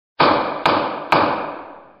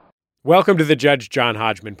Welcome to the Judge John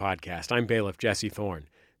Hodgman podcast. I'm bailiff Jesse Thorne.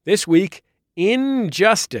 This week,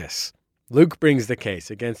 injustice. Luke brings the case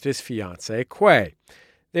against his fiancée, Quay.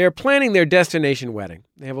 They are planning their destination wedding.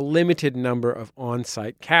 They have a limited number of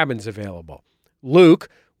on-site cabins available. Luke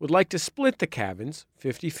would like to split the cabins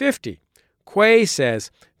 50-50. Quay says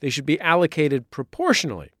they should be allocated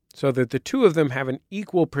proportionally so that the two of them have an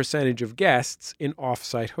equal percentage of guests in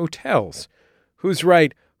off-site hotels. Who's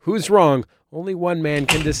right? Who's wrong? Only one man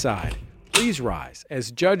can decide. Please rise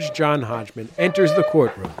as Judge John Hodgman enters the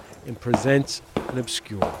courtroom and presents an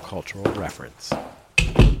obscure cultural reference.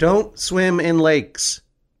 Don't swim in lakes,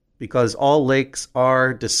 because all lakes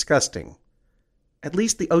are disgusting. At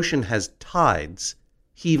least the ocean has tides,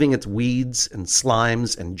 heaving its weeds and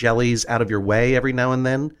slimes and jellies out of your way every now and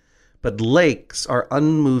then. But lakes are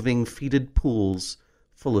unmoving, fetid pools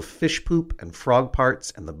full of fish poop and frog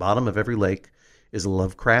parts, and the bottom of every lake is a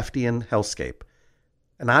Lovecraftian hellscape.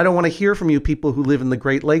 And I don't want to hear from you people who live in the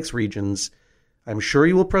Great Lakes regions. I'm sure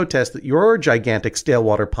you will protest that your gigantic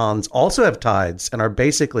stalewater ponds also have tides and are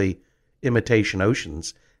basically imitation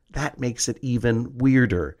oceans. That makes it even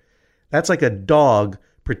weirder. That's like a dog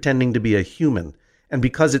pretending to be a human. And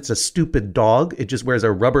because it's a stupid dog, it just wears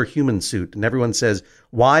a rubber human suit. And everyone says,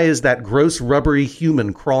 why is that gross rubbery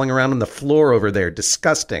human crawling around on the floor over there?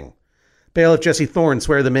 Disgusting. Bailiff Jesse Thorne,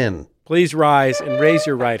 swear them in. Please rise and raise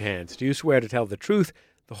your right hands. Do you swear to tell the truth,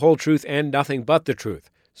 the whole truth, and nothing but the truth?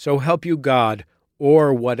 So help you God,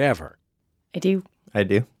 or whatever. I do. I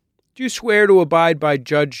do. Do you swear to abide by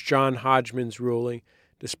Judge John Hodgman's ruling,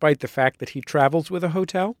 despite the fact that he travels with a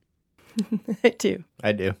hotel? I do.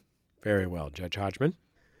 I do. Very well, Judge Hodgman.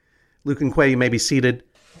 Luke and Quay, you may be seated.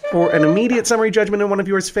 For an immediate summary judgment in one of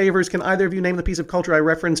yours favors, can either of you name the piece of culture I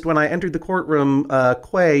referenced when I entered the courtroom?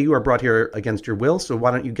 Quay, you are brought here against your will, so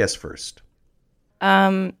why don't you guess first?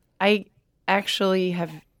 I actually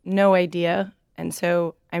have no idea, and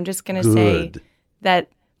so I'm just going to say that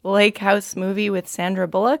Lake House movie with Sandra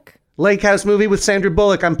Bullock. Lake House movie with Sandra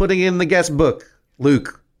Bullock. I'm putting in the guest book.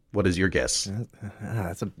 Luke, what is your guess?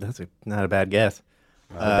 That's not a bad guess.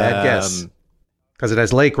 Not a bad guess. Because it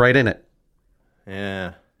has lake right in it.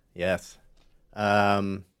 Yeah. Yes.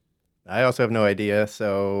 I also have no idea,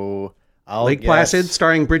 so I'll Lake guess... Placid,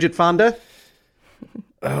 starring Bridget Fonda.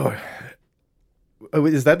 Oh,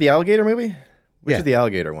 is that the alligator movie? Which Yeah. is the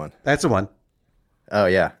alligator one? That's the one. Oh,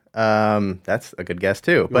 yeah. That's a good guess,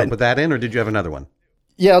 too. You want to put that in, or did you have another one?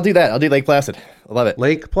 Yeah, I'll do that. I'll do Lake Placid. I love it.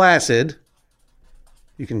 Lake Placid.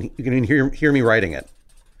 You can hear me writing it.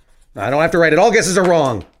 No, I don't have to write it. All guesses are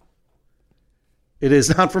wrong. It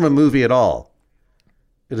is not from a movie at all.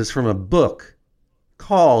 It is from a book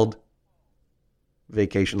called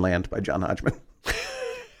Vacation Land by John Hodgman.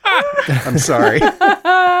 I'm sorry.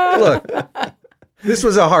 Look, this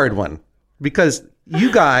was a hard one because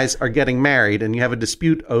you guys are getting married and you have a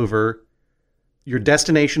dispute over your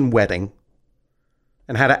destination wedding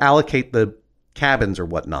and how to allocate the cabins or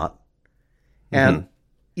whatnot. And,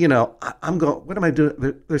 you know, I'm going, what am I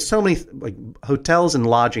doing? There's so many, like, hotels and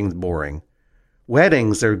lodgings boring.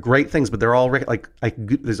 Weddings, they're great things, but they're all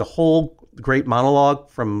there's a whole great monologue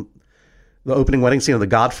from the opening wedding scene of The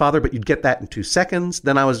Godfather, but you'd get that in 2 seconds.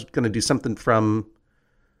 Then I was going to do something from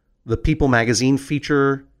the People magazine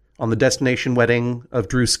feature on the destination wedding of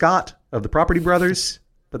Drew Scott of the Property Brothers,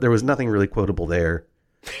 but there was nothing really quotable there.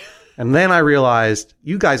 And then I realized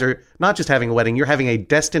you guys are not just having a wedding, you're having a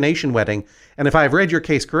destination wedding. And if I've read your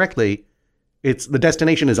case correctly, the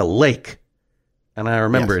destination is a lake. And I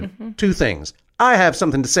remembered two things. I have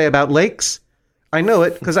something to say about lakes. I know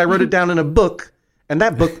it because I wrote it down in a book, and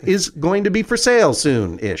that book is going to be for sale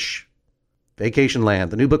soon-ish. Vacation Land,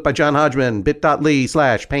 the new book by John Hodgman,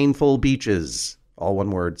 bit.ly/painful beaches. All one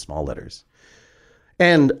word, small letters.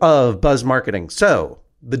 End of Buzz Marketing. So,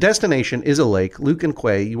 the destination is a lake. Luke and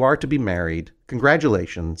Quay, you are to be married.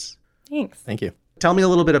 Congratulations. Thanks. Thank you. Tell me a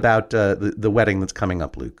little bit about the wedding that's coming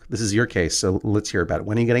up, Luke. This is your case, so let's hear about it.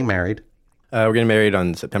 When are you getting married? We're getting married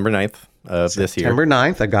on September 9th of this year. September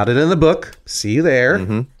 9th. I got it in the book. See you there.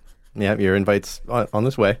 Mm-hmm. Yeah, your invite's on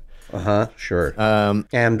this way. Sure.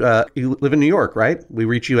 And you live in New York, right? We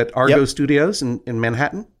reach you at Argo Studios in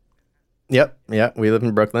Manhattan? Yep. Yeah, we live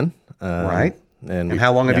in Brooklyn. Right. And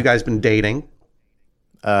how long have you guys been dating?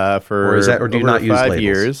 For or do you not use 5 labels?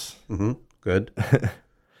 years. Mm-hmm. Good.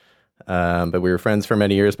 But we were friends for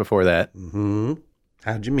many years before that. Mm-hmm.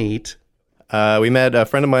 How'd you meet? We met a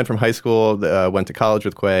friend of mine from high school, went to college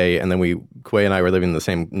with Quay, and then Quay and I were living in the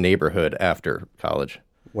same neighborhood after college.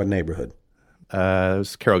 What neighborhood? It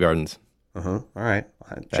was Carroll Gardens. All right.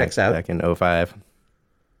 Checks out. Back in 2005.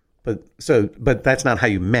 But that's not how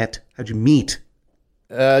you met. How'd you meet?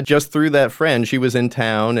 Just through that friend. She was in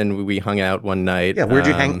town, and we hung out one night. Yeah, where'd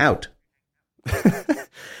you hang out?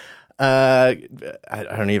 I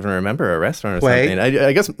don't even remember, a restaurant or Quay? something.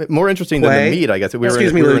 I guess more interesting than Quay? the meet. I guess we were Excuse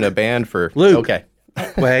in, me, we were in Luke. a band for Luke. Okay.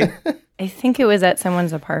 Way? I think it was at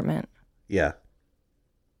someone's apartment. Yeah.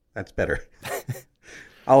 That's better.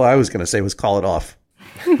 All I was going to say was call it off.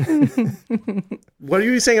 What are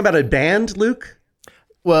you saying about a band, Luke?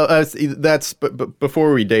 Well, that's but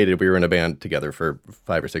before we dated, we were in a band together for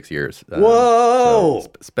 5 or 6 years. Whoa!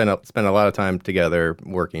 So spent a lot of time together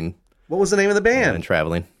working What was the name of the and band?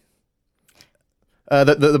 traveling.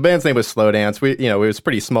 The band's name was Slow Dance. It was a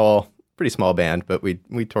pretty small band, but we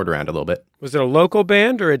toured around a little bit. Was it a local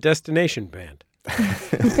band or a destination band?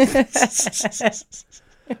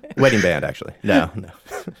 Wedding band, actually. No.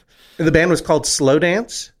 The band was called Slow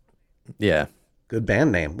Dance? Yeah, Good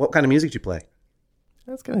band name. What kind of music did you play?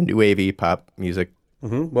 that's kind of new wavy pop music.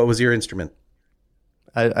 What was your instrument?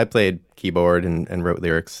 I played keyboard and wrote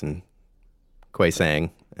lyrics, and Quay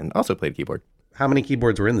sang and also played keyboard. How many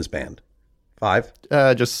keyboards were in this band? 5?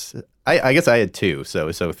 I guess I had 2,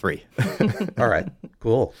 so 3. All right,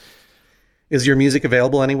 cool. Is your music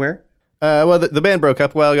available anywhere? Well, the band broke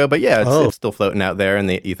up a while ago, but yeah, Oh. it's still floating out there in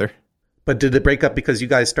the ether. But did it break up because you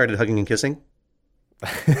guys started hugging and kissing?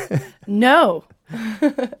 No,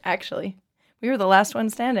 actually, we were the last one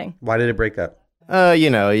standing. Why did it break up?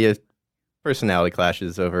 You personality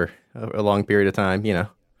clashes over a long period of time.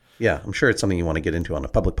 Yeah, I'm sure it's something you want to get into on a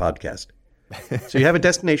public podcast. So you have a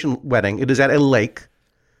destination wedding. It is at a lake.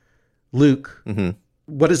 Luke,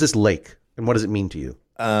 What is this lake and what does it mean to you?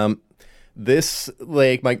 This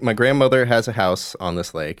lake, my grandmother has a house on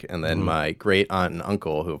this lake, and then my great aunt and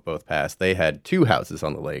uncle, who have both passed, they had 2 houses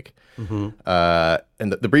on the lake. And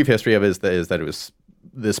the brief history of it is that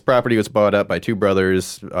this property was bought up by 2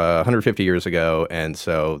 brothers 150 years ago, and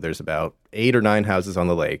so there's about 8 or 9 houses on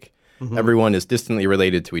the lake. Everyone is distantly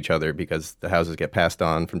related to each other because the houses get passed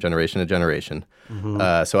on from generation to generation.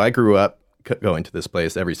 So I grew up going to this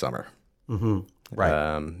place every summer. Right.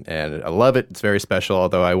 And I love it. It's very special,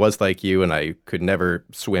 although I was like you and I could never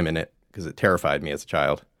swim in it because it terrified me as a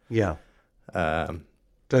child. Yeah.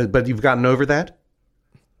 But you've gotten over that?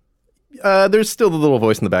 There's still the little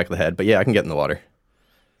voice in the back of the head, but yeah, I can get in the water.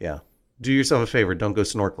 Yeah. Do yourself a favor. Don't go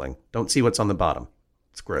snorkeling. Don't see what's on the bottom.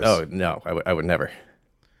 It's gross. Oh, no, I would never.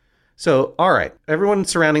 So, all right. Everyone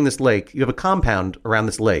surrounding this lake, you have a compound around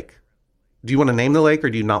this lake. Do you want to name the lake or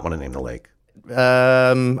do you not want to name the lake?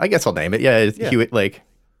 I guess I'll name it. Yeah, it's Hewitt Lake.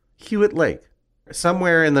 Hewitt Lake.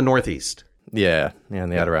 Somewhere in the Northeast. Yeah, in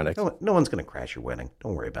the Adirondacks. No one's going to crash your wedding.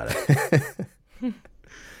 Don't worry about it.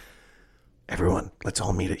 Everyone, let's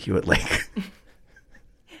all meet at Hewitt Lake.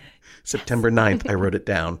 September 9th, I wrote it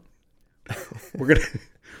down. I'm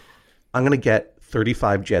going to get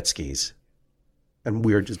 35 jet skis, and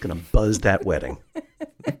we're just going to buzz that wedding.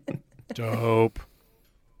 Dope.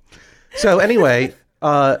 So anyway,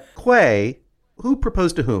 Quay, who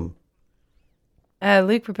proposed to whom?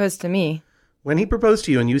 Luke proposed to me. When he proposed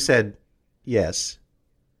to you and you said yes,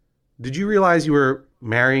 did you realize you were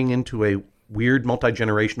marrying into a weird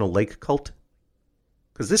multi-generational lake cult?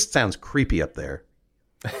 Because this sounds creepy up there.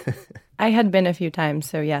 I had been a few times,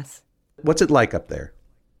 so yes. What's it like up there?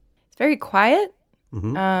 It's very quiet.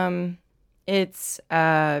 Mm-hmm. It's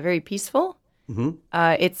very peaceful. Mm-hmm.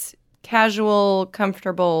 It's casual,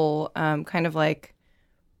 comfortable, kind of like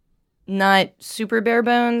not super bare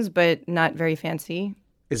bones, but not very fancy.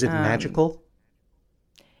 Is it magical?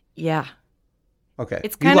 Yeah, Okay.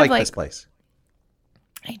 it's you kind of like like- this place.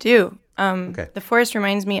 I do. Okay. The forest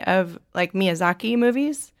reminds me of like Miyazaki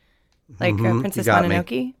movies, like Princess got me.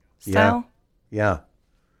 Mononoke style. Yeah.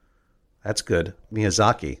 That's good.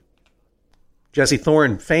 Miyazaki. Jesse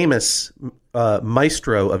Thorne, famous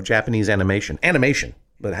maestro of Japanese animation.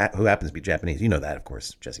 But who happens to be Japanese. You know that, of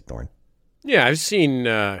course, Jesse Thorne. Yeah, I've seen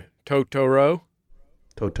Totoro.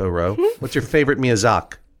 Totoro. What's your favorite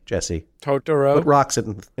Miyazaki, Jesse? Totoro. What rocks it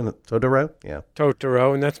in Totoro? Yeah.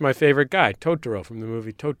 Totoro, and that's my favorite guy, Totoro from the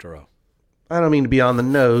movie Totoro. I don't mean to be on the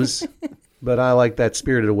nose, but I like that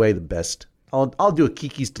Spirited Away the best. I'll do a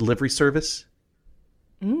Kiki's Delivery Service.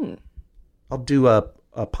 I'll do a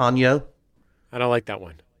Ponyo. I don't like that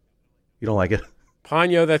one. You don't like it?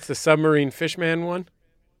 Ponyo, that's the submarine fishman one?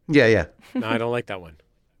 Yeah. No, I don't like that one.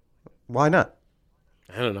 Why not?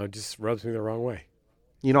 I don't know, it just rubs me the wrong way.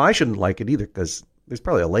 You know, I shouldn't like it either because there's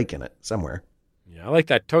probably a lake in it somewhere. Yeah, I like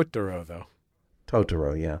that Totoro, though.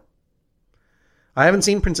 Totoro, yeah. I haven't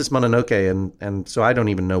seen Princess Mononoke, and so I don't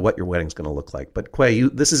even know what your wedding's going to look like. But Quay,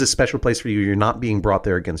 this is a special place for you. You're not being brought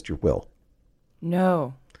there against your will.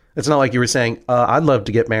 No. It's not like you were saying, I'd love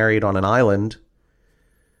to get married on an island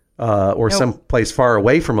or Nope. someplace far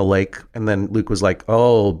away from a lake. And then Luke was like,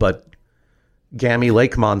 oh, but Gammy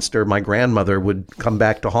Lake Monster, my grandmother, would come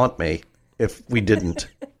back to haunt me if we didn't.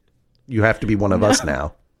 You have to be one of us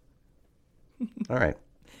now. All right.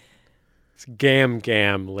 It's Gam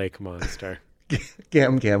Gam Lake Monster.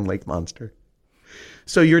 Gam Gam Lake Monster.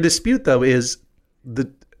 So your dispute, though, is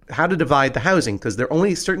how to divide the housing, because there are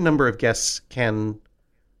only a certain number of guests can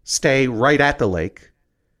stay right at the lake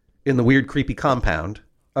in the weird, creepy compound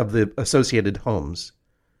of the associated homes.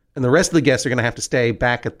 And the rest of the guests are going to have to stay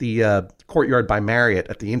back at the Courtyard by Marriott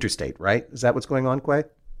at the interstate, right? Is that what's going on, Quay?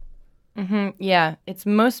 Yeah, it's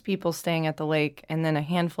most people staying at the lake and then a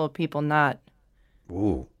handful of people not.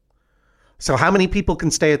 Ooh. So how many people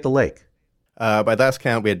can stay at the lake? By last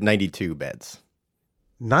count, we had 92 beds.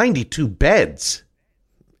 92 beds?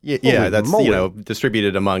 Yeah, Holy that's moly.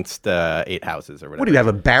 distributed amongst 8 houses or whatever. What, do you have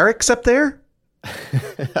a barracks up there?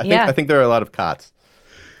 I think there are a lot of cots.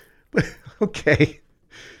 Okay.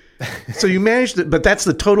 So you managed it, but that's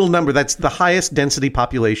the total number. That's the highest density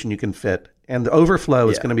population you can fit. And the overflow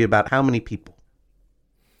is Yeah. going to be about how many people?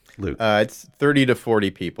 Luke, It's 30 to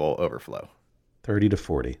 40 people overflow. 30 to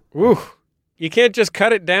 40. Ooh. You can't just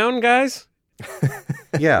cut it down, guys?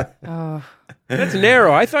 Yeah. Oh, That's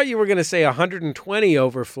narrow. I thought you were going to say 120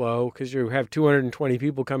 overflow because you have 220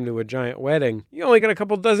 people come to a giant wedding. You only got a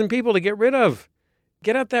couple dozen people to get rid of.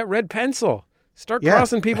 Get out that red pencil. Start Yeah.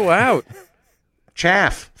 crossing people out.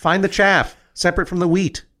 Chaff. Find the chaff. Separate from the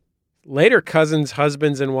wheat. Later, cousins,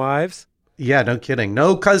 husbands, and wives. Yeah, no kidding.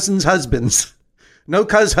 No cousins' husbands. No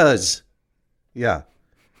cuz-huz. Yeah.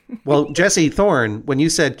 Well, Jesse Thorne, when you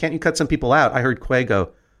said, can't you cut some people out? I heard Quay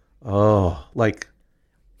go, oh, like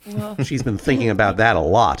well, she's been thinking about that a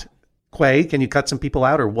lot. Quay, can you cut some people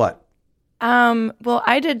out or what? well,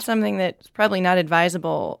 I did something that's probably not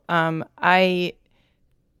advisable. I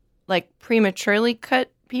prematurely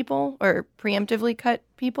cut people or preemptively cut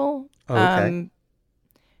people. Oh, okay.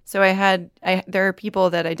 So there are people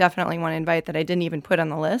that I definitely want to invite that I didn't even put on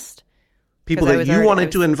the list. People 'Cause I that was you already- I wanted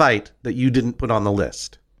was- to invite that you didn't put on the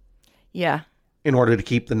list Yeah, in order to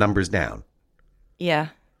keep the numbers down. yeah.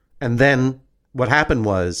 And then what happened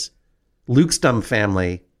was Luke's dumb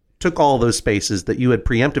family took all those spaces that you had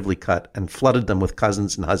preemptively cut and flooded them with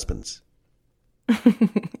cousins and husbands.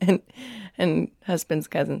 and husbands,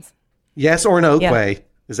 cousins. Yes or no, Yeah. Quay?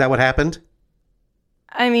 Is that what happened?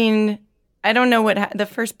 I mean, I don't know the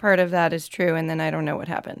first part of that is true, and then I don't know what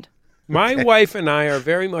happened. My wife and I are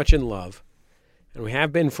very much in love, and we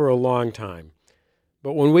have been for a long time.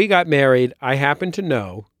 But when we got married, I happened to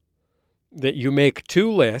know that you make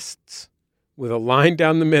 2 lists with a line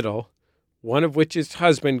down the middle, one of which is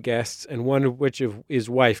husband guests and one of which is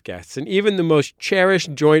wife guests. And even the most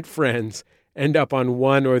cherished joint friends end up on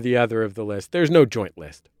one or the other of the list. There's no joint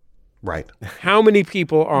list. Right. How many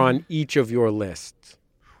people are on each of your lists?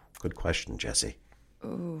 Good question, Jesse.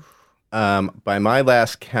 Ooh. By my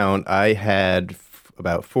last count, I had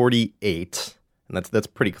about 48, and that's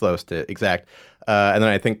pretty close to exact. And then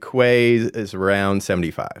I think Quay is around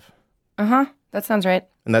 75, That sounds right.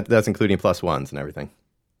 and that's including plus ones and everything.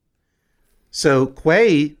 So,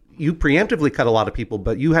 Quay, you preemptively cut a lot of people,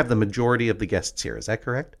 but you have the majority of the guests here. Is that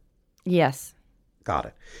correct? Yes. Got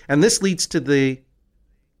it. And this leads to the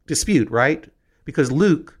dispute, right? Because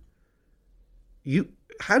Luke,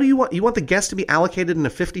 how do you want the guests to be allocated in a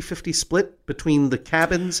 50-50 split between the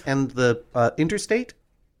cabins and the interstate?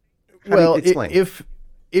 How do you explain?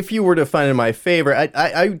 If you were to find in my favor,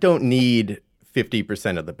 I don't need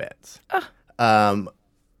 50% of the beds.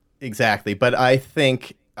 Exactly, but I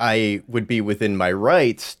think I would be within my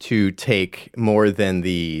rights to take more than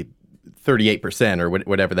the 38% or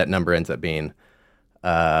whatever that number ends up being,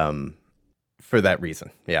 for that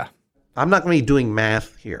reason. Yeah. I'm not going to be doing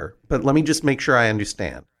math here, but let me just make sure I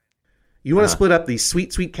understand. You want to split up these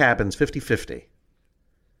sweet, sweet cabins 50-50.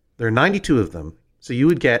 There are 92 of them, so you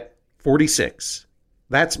would get 46.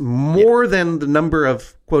 That's more than the number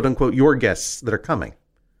of, quote unquote, your guests that are coming.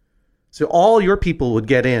 So all your people would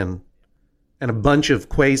get in, and a bunch of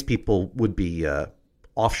Quay's people would be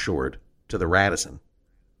offshored to the Radisson.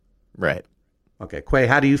 Right. Okay, Quay,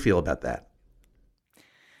 how do you feel about that?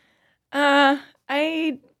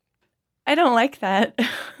 I don't like that.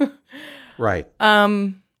 Right.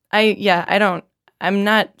 I don't. I'm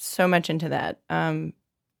not so much into that.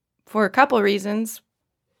 For a couple of reasons.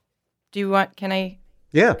 Do you want? Can I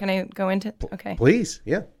Yeah, go into? Okay. please.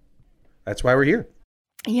 Yeah. That's why we're here.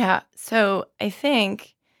 Yeah. So I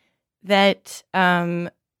think that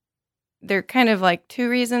there are kind of like 2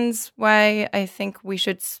 reasons why I think we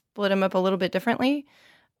should split them up a little bit differently.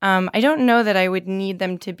 I don't know that I would need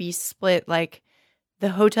them to be split like the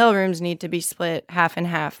hotel rooms need to be split half and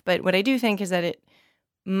half. But what I do think is that it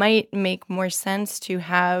might make more sense to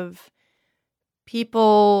have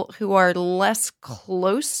people who are less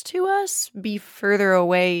close to us be further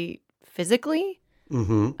away physically.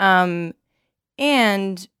 Mm-hmm.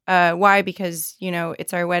 And why? Because,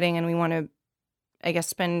 it's our wedding and we want to, I guess,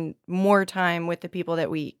 spend more time with the people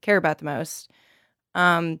that we care about the most.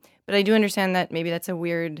 But I do understand that maybe that's a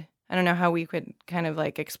weird, I don't know how we could kind of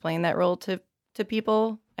like explain that role to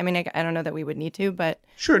people. I mean, I don't know that we would need to, but.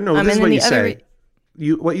 Sure, no, this is what you say.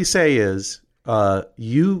 What you say is,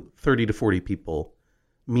 you 30 to 40 people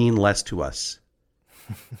mean less to us.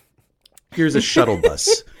 Here's a shuttle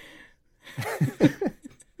bus.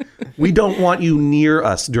 We don't want you near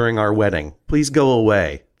us during our wedding. Please go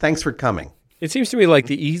away. Thanks for coming. It seems to me like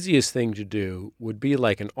the easiest thing to do would be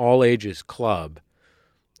like an all-ages club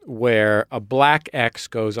where a black X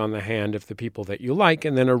goes on the hand of the people that you like,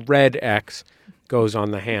 and then a red X goes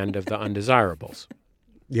on the hand of the undesirables.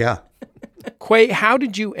 Yeah. Quay, how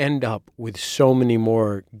did you end up with so many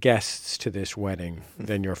more guests to this wedding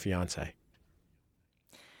than your fiance?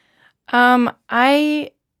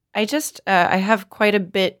 I just I have quite a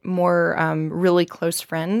bit more really close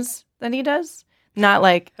friends than he does. Not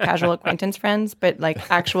like casual acquaintance friends, but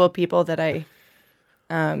like actual people that I,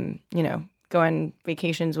 go on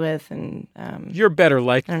vacations with. And you're better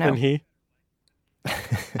liked than he.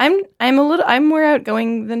 I'm more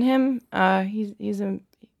outgoing than him. He's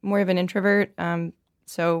more of an introvert.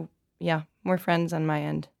 So yeah, more friends on my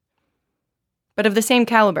end, but of the same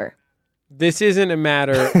caliber. This isn't a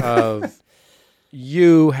matter of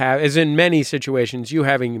as in many situations, you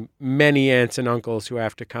having many aunts and uncles who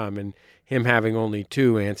have to come and him having only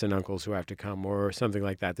 2 aunts and uncles who have to come or something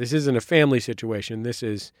like that. This isn't a family situation. This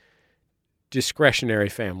is discretionary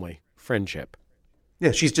family friendship.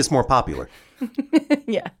 Yeah, she's just more popular.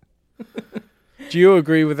 Yeah. Do you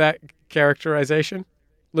agree with that characterization,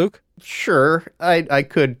 Luke? Sure, I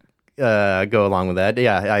could go along with that.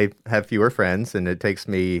 Yeah, I have fewer friends, and it takes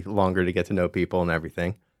me longer to get to know people and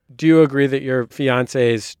everything. Do you agree that your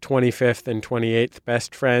fiance's 25th and 28th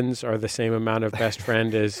best friends are the same amount of best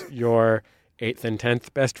friend as your 8th and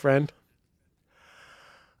 10th best friend?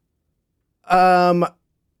 I'll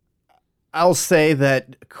say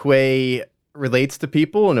that Quay relates to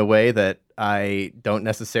people in a way that I don't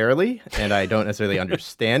necessarily, and I don't necessarily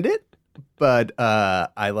understand it, but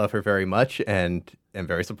I love her very much and am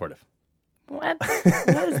very supportive. What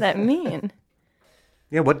does that mean?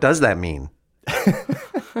 Yeah, what does that mean?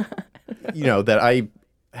 That I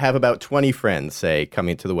have about 20 friends, say,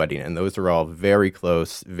 coming to the wedding, and those are all very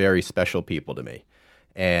close, very special people to me.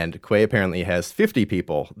 And Quay apparently has 50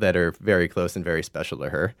 people that are very close and very special to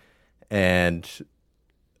her. And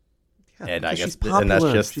I guess she's popular. And that's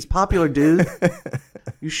just she's popular, dude.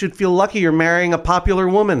 You should feel lucky you're marrying a popular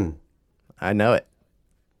woman. I know it.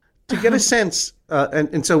 To get a sense,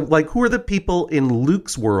 and so, like, who are the people in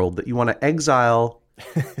Luke's world that you want to exile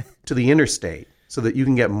to the interstate so that you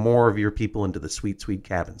can get more of your people into the sweet, sweet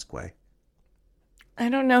cabins, Quay? I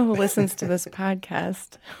don't know who listens to this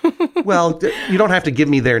podcast. Well, you don't have to give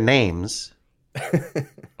me their names.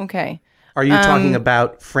 Okay. Are you talking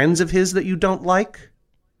about friends of his that you don't like?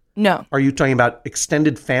 No. Are you talking about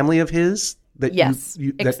extended family of his that Yes.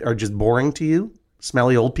 that are just boring to you?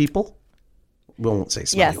 Smelly old people? We won't say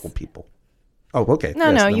smelly Yes. old people. Oh, okay. No,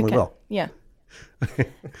 Yes, no, then you we can. will. Yeah.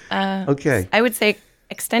 Okay. I would say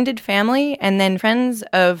extended family and then friends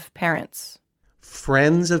of parents.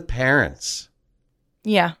 Friends of parents.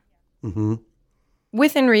 Yeah. Mm-hmm.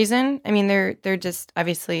 Within reason. I mean, they're just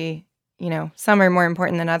obviously, some are more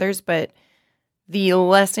important than others, but the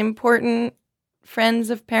less important friends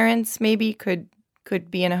of parents maybe could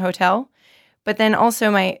be in a hotel. But then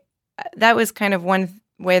also that was kind of one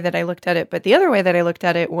way that I looked at it. But the other way that I looked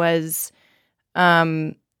at it was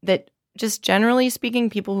that just generally speaking,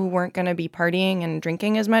 people who weren't going to be partying and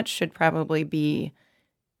drinking as much should probably be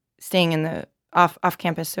staying in the off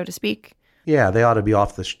campus, so to speak. Yeah, they ought to be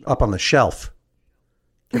up on the shelf.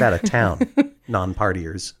 Get out of town,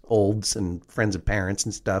 non-partiers, olds and friends of parents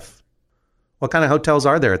and stuff. What kind of hotels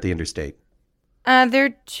are there at the interstate? There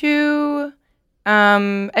are 2,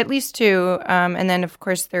 at least 2, and then of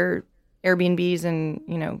course there are Airbnbs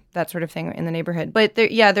and that sort of thing in the neighborhood. But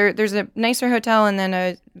there's a nicer hotel and then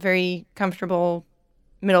a very comfortable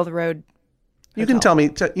middle of the road. You can tell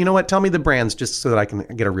me. You know what? Tell me the brands just so that I can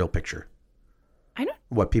get a real picture.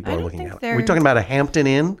 What people are looking at. Are we talking about a Hampton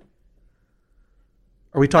Inn?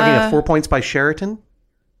 Are we talking a 4 Points by Sheraton?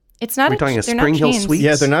 It's not. Are we talking a they're Spring not Hill chains. Suites?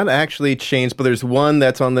 Yeah, they're not actually chains, but there's one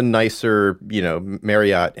that's on the nicer,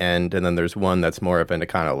 Marriott end, and then there's one that's more of an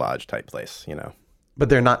Econo Lodge type place, But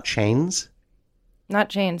they're not chains? Not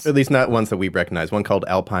chains. At least not ones that we recognize. One called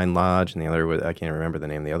Alpine Lodge, and the other was, I can't remember the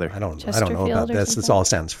name of the other. I don't know Chesterfield about or this. This something? all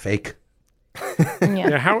sounds fake. Yeah.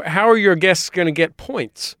 Now, how are your guests going to get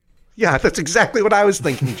points? Yeah, that's exactly what I was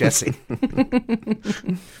thinking, Jesse.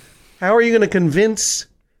 How are you going to convince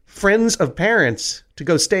friends of parents to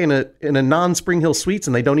go stay in a non-Spring Hill Suites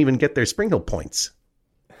and they don't even get their Spring Hill points?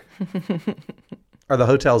 Are the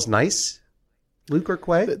hotels nice, Luke or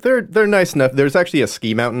Quay? They're nice enough. There's actually a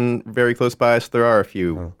ski mountain very close by us. There are a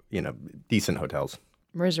few, decent hotels.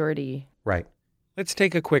 Resorty. Right. Let's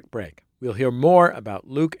take a quick break. We'll hear more about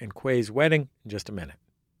Luke and Quay's wedding in just a minute.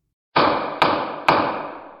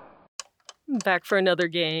 Back for another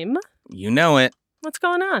game. You know it. What's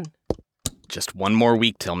going on? Just one more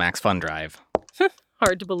week till Max Fun Drive.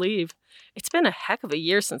 Hard to believe. It's been a heck of a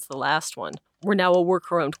year since the last one. We're now a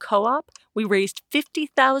worker-owned co-op. We raised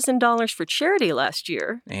 $50,000 for charity last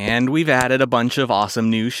year. And we've added a bunch of awesome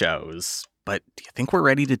new shows. But do you think we're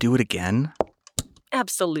ready to do it again?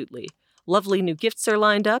 Absolutely. Lovely new gifts are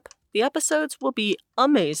lined up. The episodes will be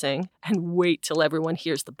amazing. And wait till everyone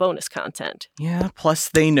hears the bonus content. Yeah, plus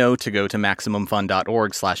they know to go to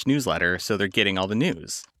MaximumFun.org/newsletter, so they're getting all the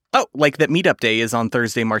news. Oh, like that meetup day is on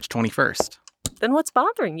Thursday, March 21st. Then what's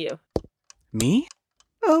bothering you? Me?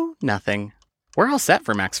 Oh, nothing. We're all set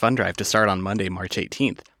for Max Fun Drive to start on Monday, March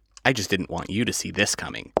 18th. I just didn't want you to see this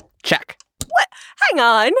coming. Check. What? Hang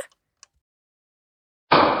on.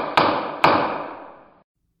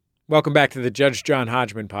 Welcome back to the Judge John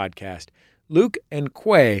Hodgman podcast. Luke and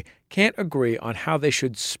Quay can't agree on how they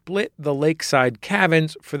should split the lakeside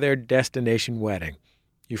cabins for their destination wedding.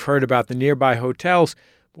 You've heard about the nearby hotels,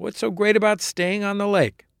 but what's so great about staying on the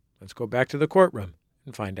lake? Let's go back to the courtroom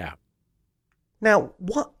and find out. Now,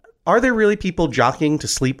 what are there really people jockeying to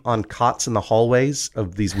sleep on cots in the hallways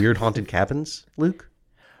of these weird haunted cabins, Luke?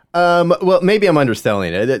 Well, maybe I'm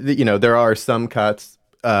underselling it. There are some cots,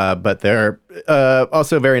 but they're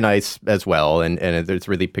also very nice as well, and it's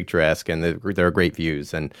really picturesque, and there are great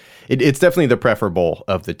views, and it's definitely the preferable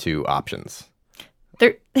of the two options.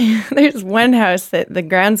 There's one house that the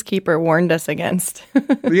groundskeeper warned us against.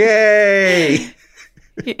 Yay!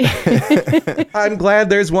 I'm glad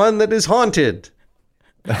there's one that is haunted.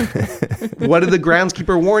 What did the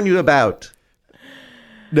groundskeeper warn you about?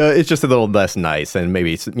 No, it's just a little less nice, and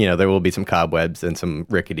maybe there will be some cobwebs and some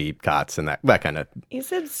rickety cots and that kind of. He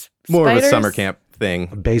said more spiders? of a summer camp thing.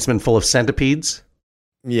 A basement full of centipedes?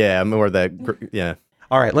 Yeah, more that. Yeah.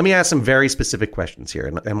 All right, let me ask some very specific questions here,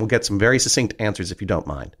 and we'll get some very succinct answers if you don't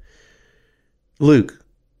mind. Luke,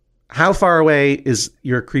 how far away is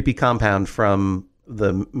your creepy compound from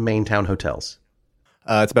the main town hotels?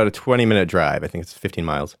 It's about a 20-minute drive. I think it's 15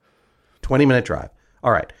 miles. 20-minute drive.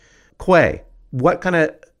 All right. Quay, what kind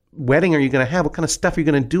of wedding are you going to have? What kind of stuff are you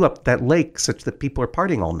going to do up that lake such that people are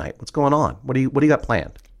partying all night? What's going on? What do you got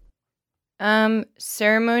planned?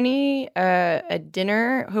 Ceremony, a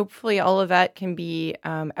dinner. Hopefully all of that can be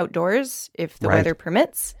outdoors if the weather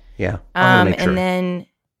permits. Yeah. I wanna make sure. And then,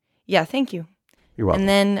 yeah, thank you. You're welcome.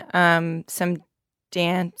 And then some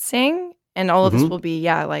dancing, and all of this will be,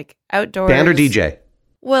 like outdoors. Band or DJ?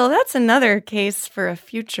 Well, that's another case for a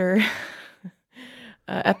future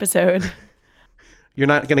episode. You're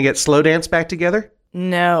not going to get slow dance back together?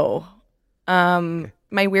 No. My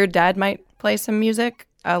weird dad might play some music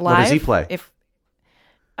live. What does he play?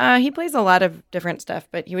 He plays a lot of different stuff,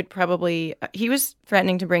 but he would probably he was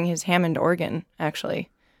threatening to bring his Hammond organ,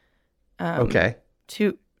 actually. Okay.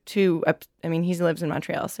 To I mean, he lives in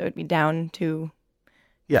Montreal, so it'd be down to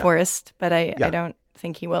Yeah. Forest, but I don't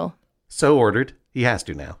think he will. So ordered. He has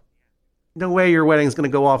to now. No way your wedding's going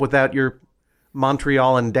to go off without your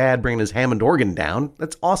Montrealan dad bringing his Hammond organ down.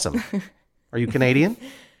 That's awesome. Are you Canadian?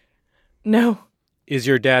 No. Is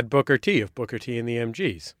your dad Booker T of Booker T and the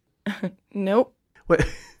MGs? Nope.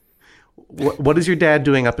 What is your dad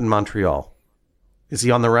doing up in Montreal? Is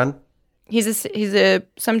he on the run? He's a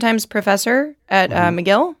sometimes professor at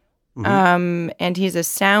McGill, and he's a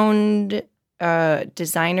sound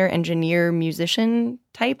designer, engineer, musician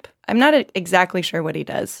type. I'm not exactly sure what he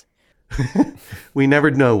does. We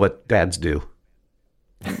never know what dads do.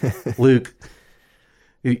 Luke,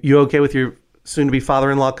 you okay with your soon-to-be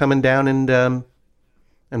father-in-law coming down and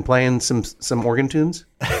playing some organ tunes?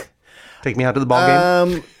 Take me out to the ball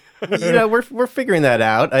game. We're figuring that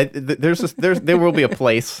out. There will be a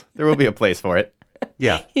place. There will be a place for it.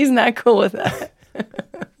 Yeah. He's not cool with that.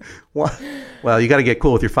 Well, you got to get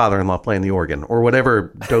cool with your father-in-law playing the organ or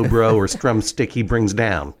whatever dobro or strum stick he brings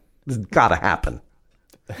down. This has got to happen.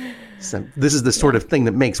 So this is the sort of thing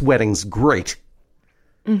that makes weddings great.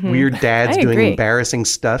 Weird dads doing embarrassing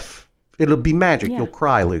stuff. It'll be magic. Yeah. You'll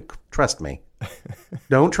cry, Luke. Trust me.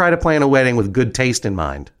 Don't try to plan a wedding with good taste in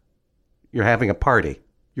mind. You're having a party.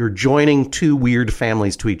 You're joining two weird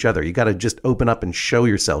families to each other. You got to just open up and show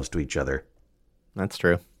yourselves to each other. That's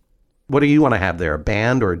true. What do you want to have there? A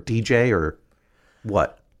band or a DJ or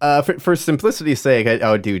what? For simplicity's sake,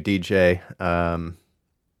 I would do DJ.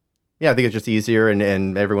 Yeah, I think it's just easier,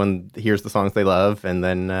 and everyone hears the songs they love, and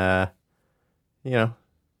then, it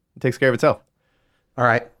takes care of itself. All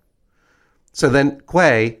right. So then,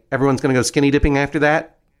 Quay, everyone's going to go skinny dipping after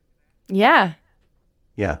that? Yeah.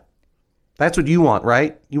 Yeah. That's what you want,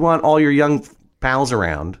 right? You want all your young pals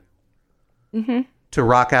around to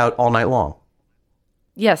rock out all night long.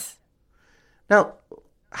 Yes. Now,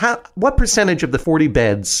 what percentage of the 40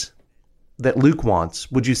 beds that Luke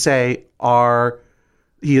wants would you say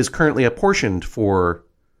he is currently apportioned for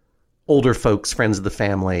older folks, friends of the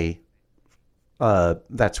family,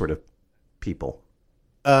 that sort of people?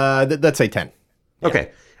 Let's say 10. Yeah.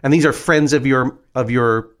 Okay. And these are friends of your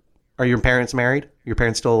are your parents married? Your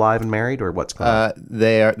parents still alive and married, or what's going on?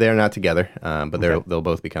 They are not together, but they'll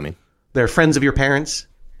both be coming. They're friends of your parents?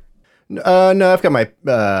 No, I've got my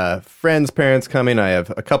friends' parents coming. I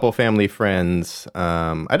have a couple family friends.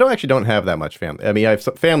 I don't have that much family. I mean, I have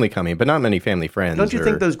some family coming, but not many family friends. Don't you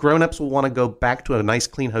think those grown-ups will want to go back to a nice,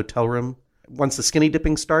 clean hotel room once the skinny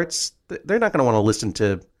dipping starts? They're not going to want to listen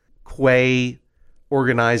to Quay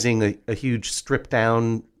organizing a huge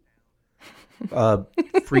strip-down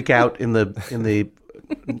freak out in the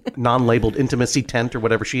non-labeled intimacy tent or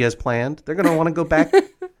whatever she has planned. They're going to want to go back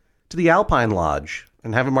to the Alpine Lodge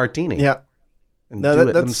and have a martini. Yeah. And do it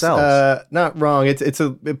that's themselves. Not wrong. It's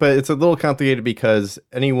a little complicated because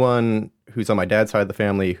anyone who's on my dad's side of the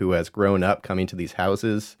family who has grown up coming to these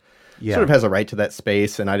houses sort of has a right to that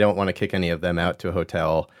space, and I don't want to kick any of them out to a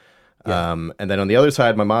hotel. Yeah. And then on the other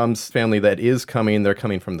side, my mom's family that is coming, they're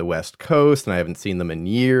coming from the West Coast, and I haven't seen them in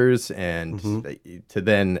years, and to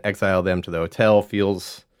then exile them to the hotel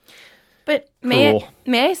feels But cool.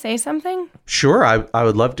 may I say something? Sure, I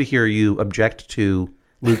would love to hear you object to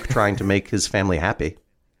Luke trying to make his family happy.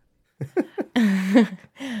 It's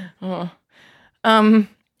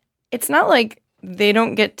not like they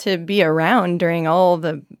don't get to be around during all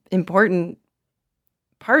the important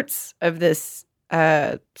parts of this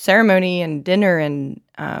ceremony and dinner and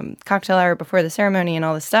cocktail hour before the ceremony and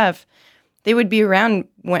all this stuff. They would be around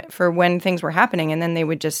for when things were happening, and then they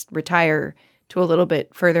would just retire to a little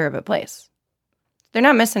bit further of a place. They're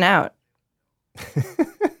not missing out.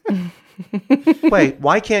 Wait,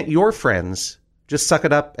 why can't your friends just suck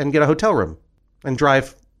it up and get a hotel room and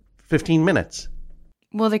drive 15 minutes?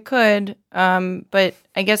 Well, they could, but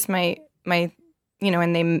I guess my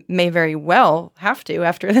and they may very well have to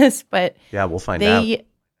after this, but yeah, we'll find out.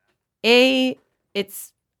 I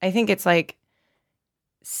think it's like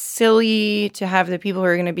silly to have the people who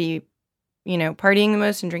are going to be, partying the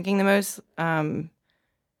most and drinking the most,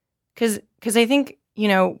 because I think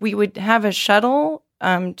we would have a shuttle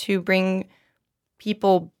to bring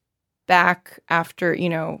people back after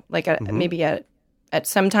maybe at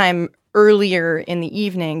some time earlier in the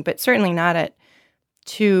evening, but certainly not at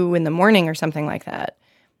 2 a.m. or something like that.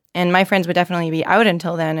 And my friends would definitely be out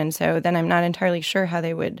until then. And so then I'm not entirely sure how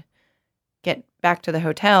they would get back to the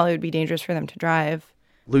hotel. It would be dangerous for them to drive.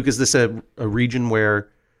 Luke, is this a region where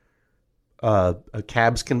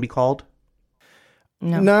cabs can be called?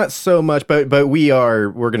 No. Not so much, but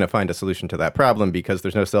we're going to find a solution to that problem because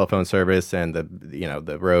there's no cell phone service and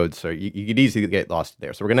the roads are you could easily get lost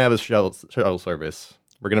there. So we're going to have a shuttle service.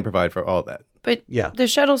 We're going to provide for all of that. But the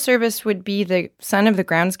shuttle service would be the son of the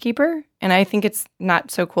groundskeeper, and I think it's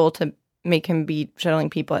not so cool to make him be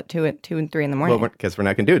shuttling people at 2 and 3 in the morning. Well, because we're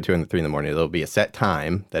not going to do it 2 and 3 in the morning. There'll be a set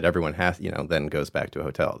time that everyone has, then goes back to a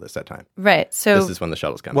hotel at the set time. Right. So this is when the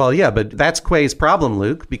shuttles come. Well, yeah, but that's Quay's problem,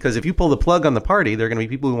 Luke, because if you pull the plug on the party, there are going to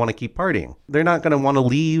be people who want to keep partying. They're not going to want to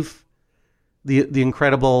leave the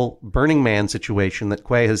incredible Burning Man situation that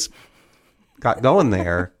Quay has got going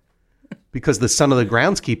there because the son of the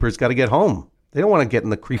groundskeeper's got to get home. They don't want to get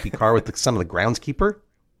in the creepy car with the son of the groundskeeper.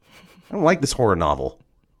 I don't like this horror novel.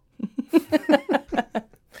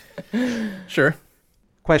 Sure.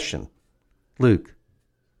 Question. Luke.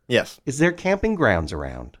 Yes. Is there camping grounds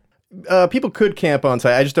around? People could camp on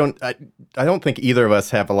site. I don't think either of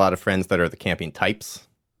us have a lot of friends that are the camping types,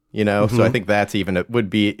 So I think that's would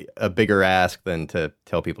be a bigger ask than to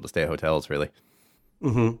tell people to stay at hotels, really.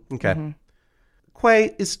 Mm-hmm. Okay.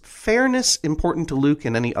 Quay, is fairness important to Luke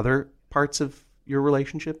in any other parts of your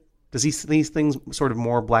relationship? Does he see these things sort of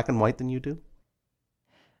more black and white than you do?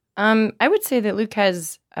 I would say that Luke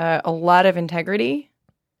has a lot of integrity,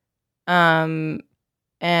 and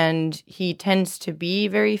he tends to be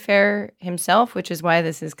very fair himself, which is why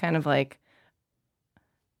this is kind of like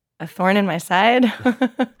a thorn in my side.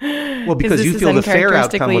 Well, because you feel the fair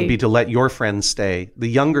outcome would be to let your friends stay, the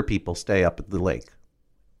younger people stay up at the lake.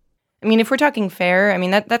 I mean, if we're talking fair, I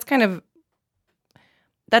mean, that's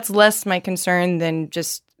less my concern than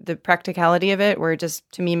just the practicality of it, where it just,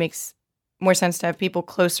 to me, makes more sense to have people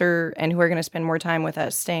closer and who are going to spend more time with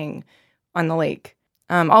us staying on the lake.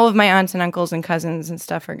 All of my aunts and uncles and cousins and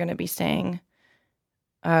stuff are going to be staying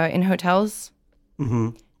in hotels. Mm-hmm.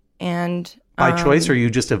 And by choice, or you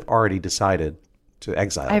just have already decided to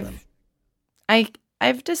exile them?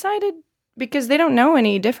 I've decided because they don't know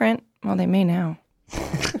any different. Well, they may now.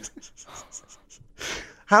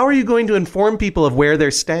 How are you going to inform people of where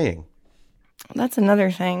they're staying? That's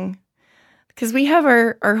another thing. Because we have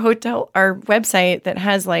our hotel, our website that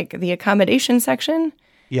has like the accommodation section.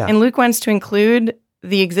 Yeah. And Luke wants to include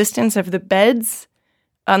the existence of the beds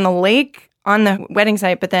on the lake on the wedding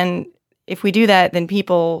site. But then if we do that, then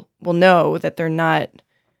people will know that they're not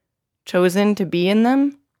chosen to be in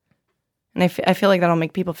them. And I feel like that'll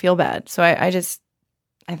make people feel bad. So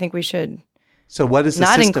I think we should. So what is the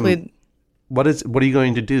not system? Include. What are you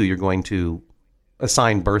going to do? You're going to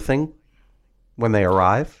assign berthing when they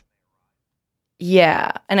arrive?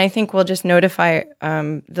 Yeah, and I think we'll just notify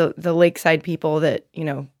the lakeside people that, you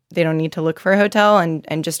know, they don't need to look for a hotel,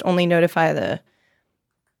 and just only notify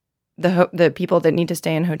the people that need to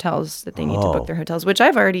stay in hotels that they need to book their hotels, which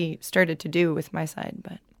I've already started to do with my side.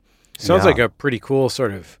 But sounds like a pretty cool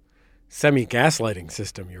sort of semi-gaslighting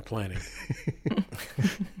system you're planning.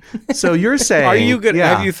 So you're saying, are you good?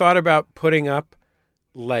 Yeah. Have you thought about putting up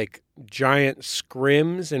like giant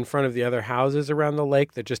scrims in front of the other houses around the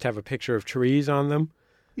lake that just have a picture of trees on them?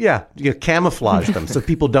 Yeah, you camouflage them so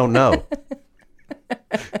people don't know.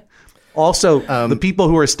 Also, the people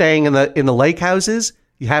who are staying in the lake houses,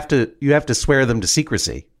 you have to swear them to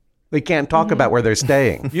secrecy. They can't talk about where they're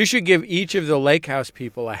staying. You should give each of the lake house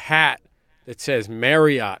people a hat that says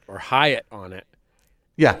Marriott or Hyatt on it.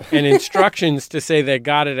 Yeah. And instructions to say they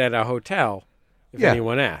got it at a hotel if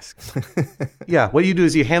anyone asks. Yeah. What you do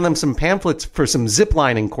is you hand them some pamphlets for some zip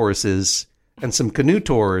lining courses and some canoe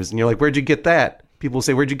tours. And you're like, where'd you get that? People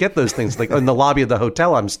say, where'd you get those things? Like, in the lobby of the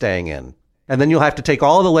hotel I'm staying in. And then you'll have to take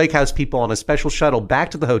all the lake house people on a special shuttle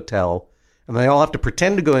back to the hotel. And they all have to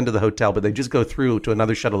pretend to go into the hotel, but they just go through to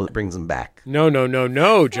another shuttle that brings them back. No,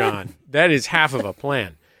 John. That is half of a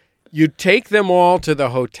plan. You take them all to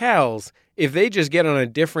the hotels. If they just get on a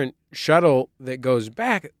different shuttle that goes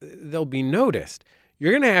back, they'll be noticed.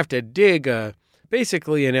 You're going to have to dig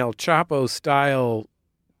basically an El Chapo style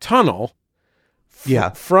tunnel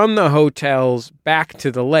from the hotels back to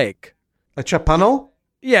the lake. A chapanel?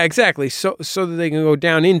 Yeah, exactly. So that they can go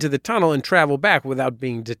down into the tunnel and travel back without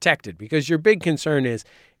being detected. Because your big concern is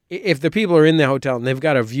if the people are in the hotel and they've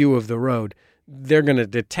got a view of the road, they're going to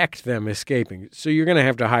detect them escaping. So you're going to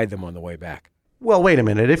have to hide them on the way back. Well, wait a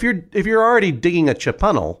minute. If you're already digging a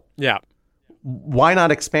chapanel, why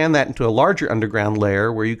not expand that into a larger underground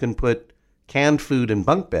layer where you can put canned food and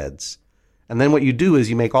bunk beds? And then what you do is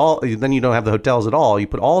then you don't have the hotels at all. You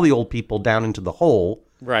put all the old people down into the hole.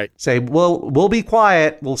 Right. Say, well, we'll be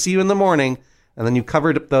quiet. We'll see you in the morning. And then you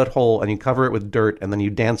cover up that hole and you cover it with dirt and then you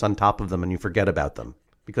dance on top of them and you forget about them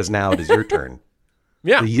because now it is your turn.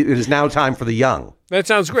 Yeah. It is now time for the young. That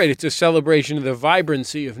sounds great. It's a celebration of the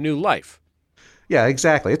vibrancy of new life. Yeah,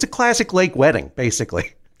 exactly. It's a classic lake wedding,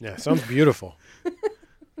 basically. Yeah, sounds beautiful.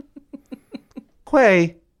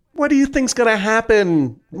 Quay, what do you think's going to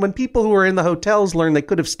happen when people who are in the hotels learn they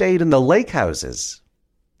could have stayed in the lake houses?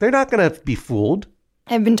 They're not going to be fooled.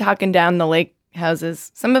 I've been talking down the lake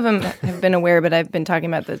houses. Some of them have been aware, but I've been talking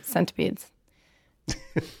about the centipedes.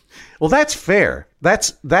 Well, that's fair.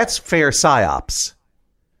 That's fair psyops.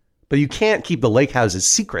 But you can't keep the lake houses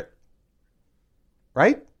secret.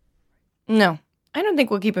 Right? No. I don't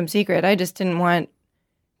think we'll keep them secret. I just didn't want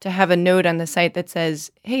to have a note on the site that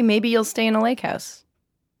says, hey, maybe you'll stay in a lake house.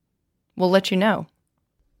 We'll let you know.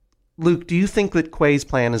 Luke, do you think that Quay's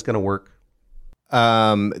plan is going to work?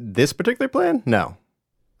 This particular plan? No.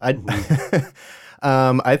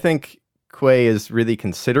 I think Quay is really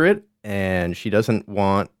considerate, and she doesn't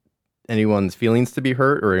want anyone's feelings to be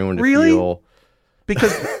hurt or anyone to feel...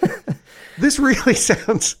 Because this really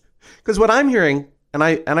sounds... Because what I'm hearing... And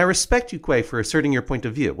I respect you, Quay, for asserting your point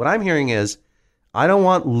of view. What I'm hearing is, I don't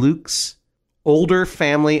want Luke's older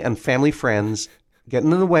family and family friends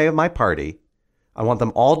getting in the way of my party. I want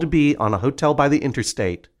them all to be on a hotel by the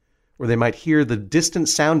interstate where they might hear the distant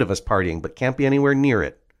sound of us partying but can't be anywhere near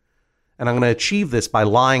it. And I'm going to achieve this by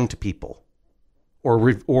lying to people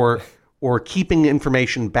or keeping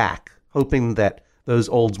information back, hoping that those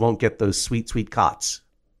olds won't get those sweet, sweet cots.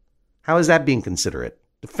 How is that being considerate?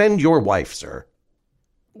 Defend your wife, sir.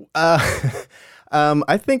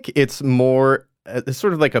 I think it's more it's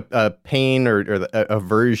sort of like a pain or a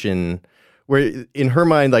aversion where in her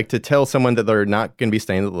mind, like to tell someone that they're not going to be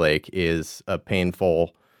staying at the lake is a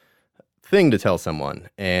painful thing to tell someone.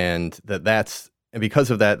 And because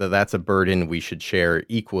of that's a burden we should share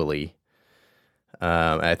equally.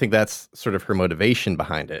 I think that's sort of her motivation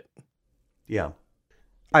behind it. Yeah.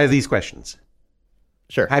 I have these questions.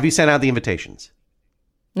 Sure. Have you sent out the invitations?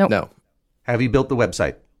 Nope. No. Have you built the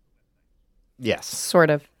website? Yes. Sort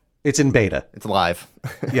of. It's in beta. It's live.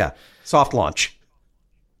 Yeah. Soft launch.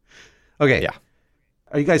 Okay. Yeah.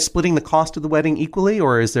 Are you guys splitting the cost of the wedding equally,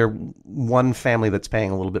 or is there one family that's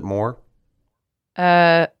paying a little bit more?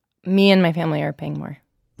 Me and my family are paying more.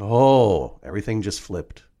 Oh, everything just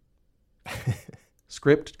flipped.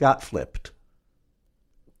 Script got flipped.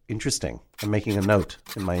 Interesting. I'm making a note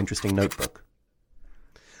in my interesting notebook.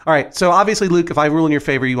 All right. So obviously, Luke, if I rule in your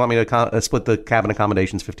favor, you want me to split the cabin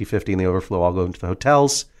accommodations 50-50 and the overflow all go into the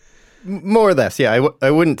hotels? More or less, yeah.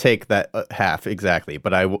 I wouldn't take that half exactly,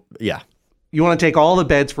 but yeah. You want to take all the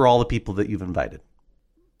beds for all the people that you've invited?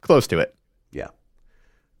 Close to it. Yeah.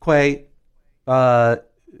 Quay, what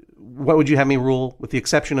would you have me rule, with the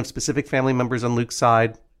exception of specific family members on Luke's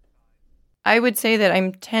side? I would say that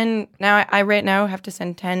I'm 10 now. I right now have to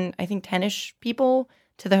send 10-ish people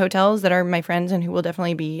to the hotels that are my friends and who will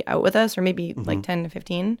definitely be out with us, or maybe like 10 to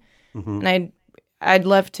 15. Mm-hmm. And I'd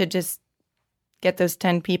love to just get those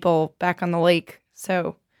 10 people back on the lake.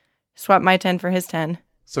 So swap my 10 for his 10.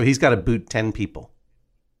 So he's got to boot 10 people.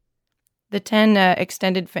 The 10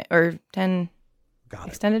 extended Got it.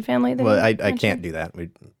 extended family. that Well, you I mentioned? can't do that.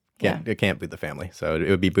 I can't boot the family, so it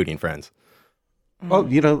would be booting friends. Well,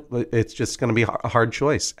 it's just going to be a hard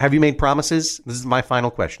choice. Have you made promises? This is my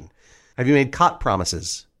final question. Have you made cot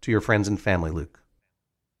promises to your friends and family, Luke?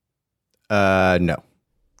 No.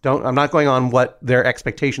 I'm not going on what their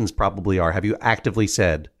expectations probably are. Have you actively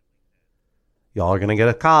said, y'all are going to get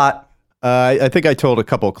a cot? I think I told a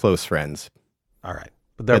couple close friends. All right.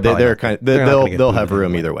 But they'll have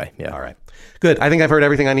room either way. Yeah. All right. Good. I think I've heard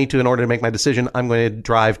everything I need to in order to make my decision. I'm going to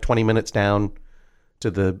drive 20 minutes down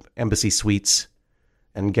to the Embassy Suites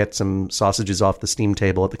and get some sausages off the steam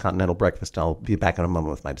table at the Continental Breakfast. I'll be back in a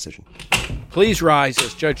moment with my decision. Please rise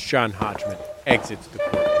as Judge John Hodgman exits the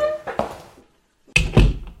courtroom.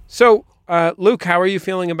 So, Luke, how are you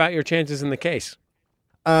feeling about your chances in the case?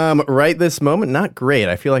 Right this moment, not great.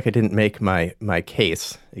 I feel like I didn't make my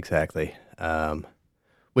case exactly.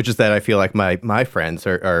 Which is that I feel like my friends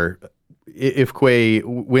are if Quay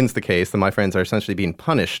wins the case, then my friends are essentially being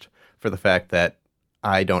punished for the fact that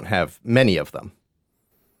I don't have many of them.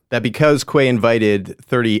 That because Quay invited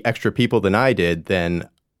 30 extra people than I did, then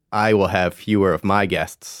I will have fewer of my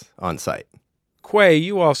guests on site. Quay,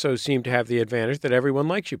 you also seem to have the advantage that everyone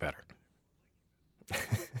likes you better.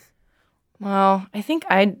 Well, I think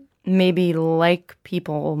I'd maybe like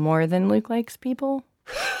people more than Luke likes people.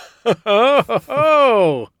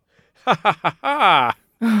 Oh, ha ha ha ha.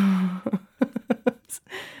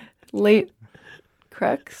 Late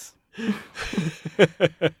crux.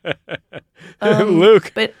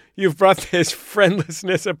 Luke, but you've brought this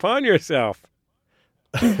friendlessness upon yourself.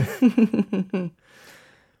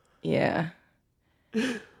 Yeah.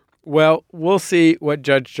 Well, we'll see what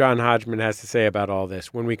Judge John Hodgman has to say about all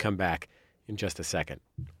this when we come back in just a second.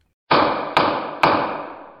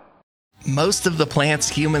 Most of the plants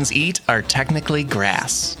humans eat are technically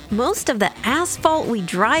grass. Most of the asphalt we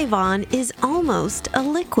drive on is almost a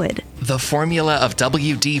liquid. The formula of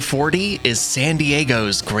WD-40 is San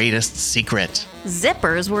Diego's greatest secret.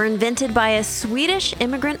 Zippers were invented by a Swedish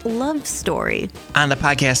immigrant love story. On the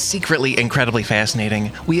podcast Secretly Incredibly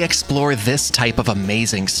Fascinating, we explore this type of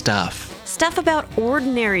amazing stuff. Stuff about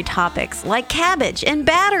ordinary topics like cabbage and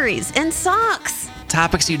batteries and socks.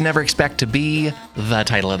 Topics you'd never expect to be the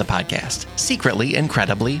title of the podcast. Secretly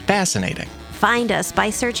Incredibly Fascinating. Find us by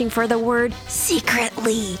searching for the word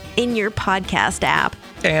secretly in your podcast app.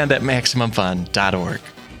 And at MaximumFun.org.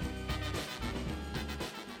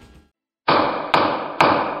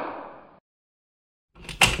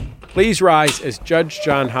 Please rise as Judge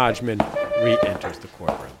John Hodgman re-enters the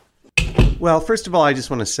courtroom. Well, first of all, I just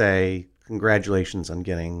want to say congratulations on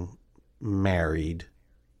getting married.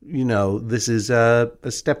 You know, this is a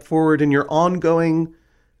step forward in your ongoing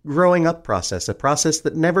growing up process, a process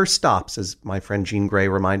that never stops, as my friend Jean Grey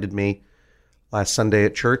reminded me last Sunday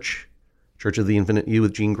at Church of the Infinite You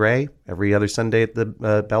with Jean Grey, every other Sunday at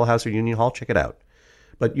the Bell House or Union Hall. Check it out.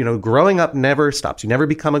 But, you know, growing up never stops. You never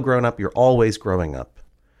become a grown-up. You're always growing up.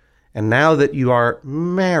 And now that you are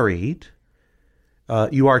married,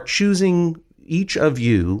 you are choosing each of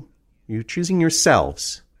you're choosing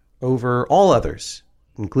yourselves over all others,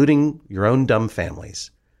 including your own dumb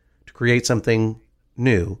families, to create something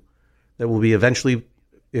new that will be eventually,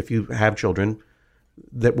 if you have children,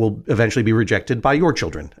 that will eventually be rejected by your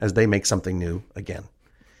children as they make something new again.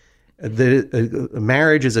 A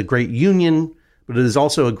marriage is a great union, but it is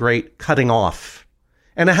also a great cutting off,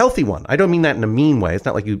 and a healthy one. I don't mean that in a mean way. It's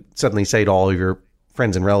not like you suddenly say to all of your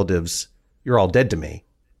friends and relatives, you're all dead to me.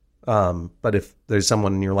 But if there's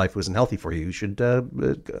someone in your life who isn't healthy for you, you should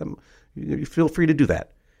you feel free to do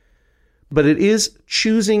that. But it is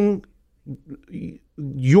choosing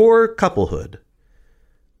your couplehood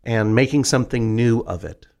and making something new of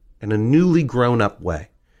it in a newly grown up way.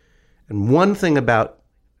 And one thing about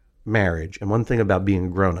marriage and one thing about being a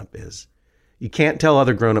grown up is you can't tell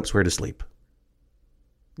other grown ups where to sleep.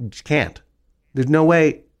 You just can't. There's no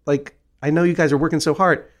way. Like, I know you guys are working so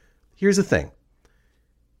hard. Here's the thing.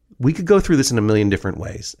 We could go through this in a million different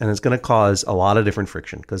ways, and it's going to cause a lot of different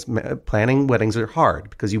friction because planning weddings are hard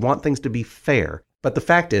because you want things to be fair. But the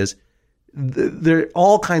fact is, there are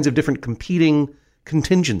all kinds of different competing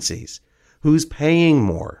contingencies. Who's paying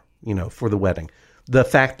more, for the wedding? The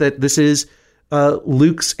fact that this is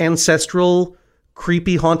Luke's ancestral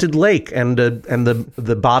creepy haunted lake, and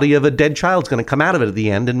the body of a dead child's going to come out of it at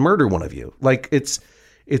the end and murder one of you. Like,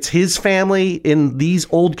 it's his family in these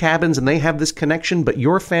old cabins and they have this connection, but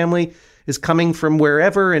your family is coming from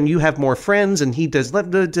wherever and you have more friends and he does,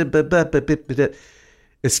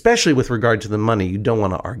 especially with regard to the money. You don't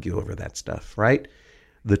want to argue over that stuff, right?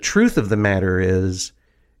 The truth of the matter is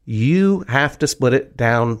you have to split it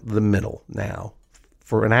down the middle now,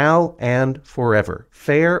 for now and forever,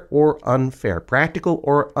 fair or unfair, practical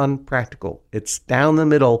or unpractical. It's down the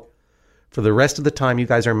middle for the rest of the time you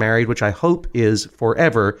guys are married, which I hope is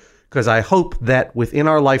forever, because I hope that within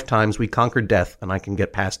our lifetimes we conquer death and I can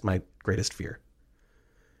get past my greatest fear.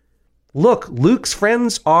 Look, Luke's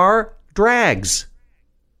friends are drags.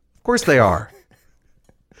 Of course they are.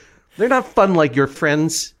 They're not fun like your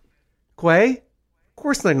friends, Quay. Of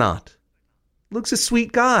course they're not. Luke's a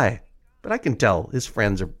sweet guy, but I can tell his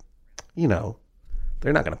friends are,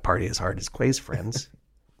 they're not going to party as hard as Quay's friends.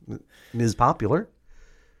 Is popular.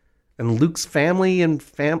 And Luke's family and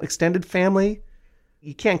extended family,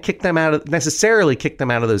 you can't necessarily kick them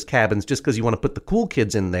out of those cabins just because you want to put the cool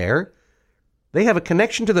kids in there. They have a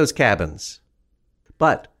connection to those cabins.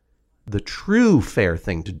 But the true fair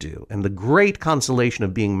thing to do, and the great consolation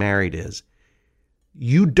of being married, is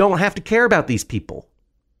you don't have to care about these people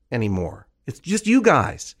anymore. It's just you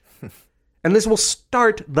guys. And this will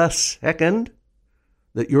start the second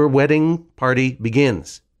that your wedding party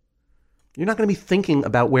begins. You're not going to be thinking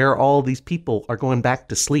about where all these people are going back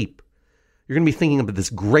to sleep. You're going to be thinking about this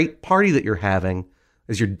great party that you're having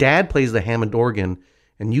as your dad plays the Hammond organ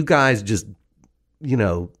and you guys just,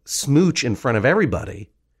 smooch in front of everybody.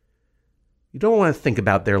 You don't want to think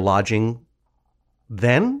about their lodging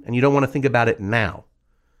then, and you don't want to think about it now.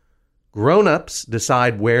 Grown-ups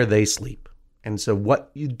decide where they sleep. And so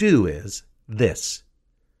what you do is this.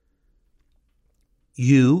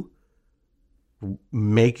 You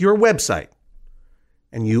make your website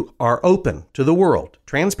and you are open to the world,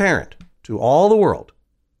 transparent to all the world.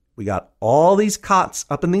 We got all these cots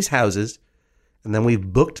up in these houses, and then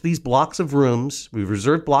we've booked these blocks of rooms. We've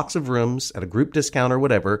reserved blocks of rooms at a group discount or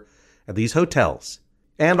whatever at these hotels.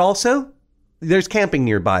 And also, there's camping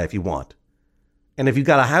nearby if you want. And if you've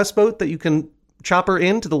got a houseboat that you can chopper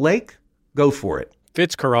into the lake, go for it.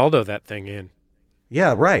 Fitzcarraldo that thing in.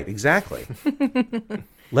 Yeah, right, exactly.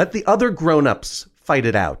 Let the other grown-ups fight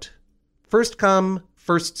it out. First come,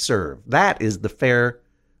 first serve. That is the fair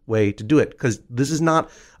way to do it, because this is not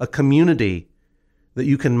a community that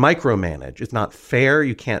you can micromanage. It's not fair.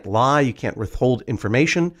 You can't lie. You can't withhold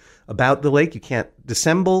information about the lake. You can't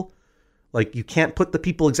dissemble. Like, you can't put the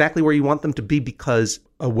people exactly where you want them to be, because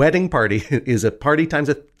a wedding party is a party times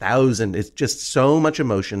 1,000. It's just so much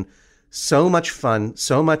emotion, so much fun,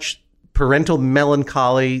 so much parental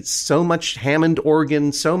melancholy, so much Hammond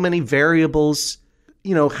organ, so many variables.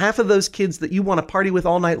 Half of those kids that you want to party with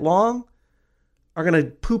all night long are going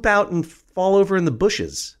to poop out and fall over in the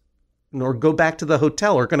bushes or go back to the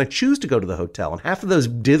hotel, or going to choose to go to the hotel. And half of those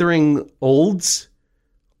dithering olds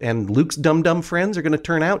and Luke's dumb friends are going to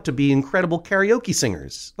turn out to be incredible karaoke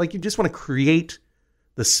singers. Like, you just want to create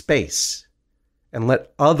the space and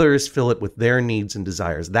let others fill it with their needs and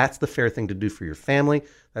desires. That's the fair thing to do for your family.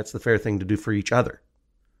 That's the fair thing to do for each other.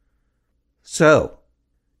 So,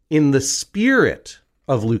 in the spirit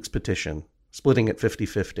of Luke's petition, splitting it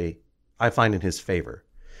 50-50, I find in his favor.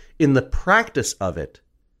 In the practice of it,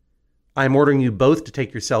 I'm ordering you both to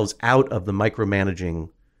take yourselves out of the micromanaging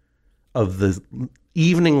of the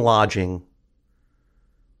evening lodging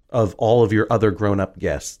of all of your other grown-up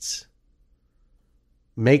guests.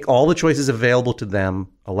 Make all the choices available to them.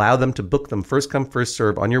 Allow them to book them first come, first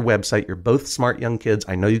serve on your website. You're both smart young kids.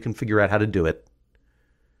 I know you can figure out how to do it.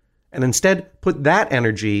 And instead, put that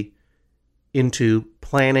energy into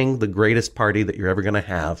planning the greatest party that you're ever going to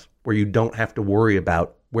have, where you don't have to worry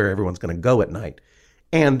about where everyone's going to go at night.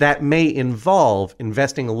 And that may involve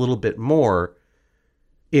investing a little bit more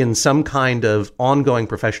in some kind of ongoing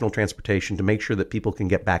professional transportation to make sure that people can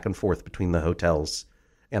get back and forth between the hotels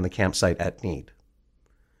and the campsite at need.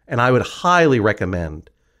 And I would highly recommend,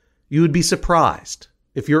 you would be surprised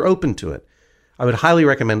if you're open to it, I would highly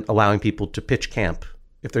recommend allowing people to pitch camp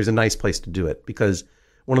if there's a nice place to do it. Because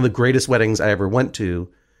one of the greatest weddings I ever went to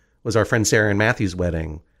was our friend Sarah and Matthew's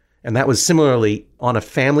wedding. And that was similarly on a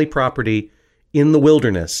family property in the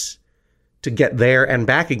wilderness. To get there and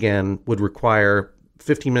back again would require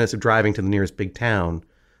 15 minutes of driving to the nearest big town.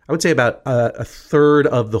 I would say about a third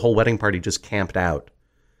of the whole wedding party just camped out.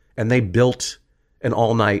 And they built an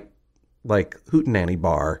all-night, like, hootenanny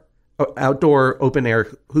bar, outdoor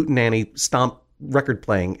open-air hootenanny stomp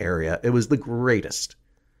record-playing area. It was the greatest.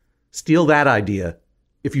 Steal that idea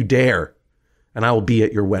if you dare, and I will be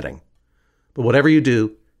at your wedding. But whatever you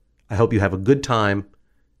do, I hope you have a good time,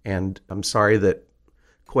 and I'm sorry that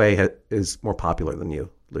Quay is more popular than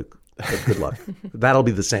you, Luke. But good luck. That'll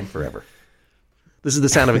be the same forever. This is the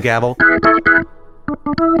sound of a gavel.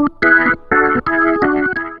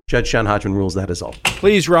 Judge John Hodgman rules that is all.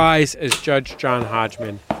 Please rise as Judge John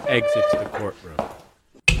Hodgman exits the courtroom.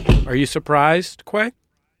 Are you surprised, Quay?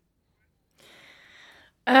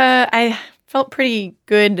 I felt pretty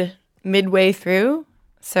good midway through,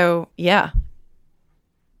 so yeah.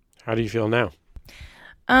 How do you feel now?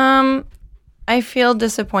 I feel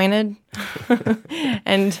disappointed,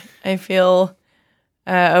 and I feel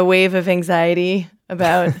a wave of anxiety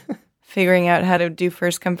about figuring out how to do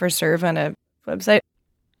first come, first serve on a website.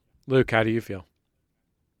 Luke, how do you feel?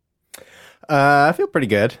 I feel pretty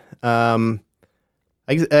good. I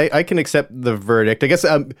can accept the verdict. I guess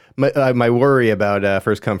my worry about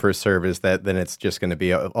first come, first serve is that then it's just going to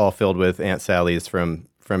be all filled with Aunt Sally's from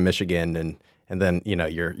Michigan, and then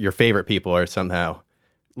your favorite people are somehow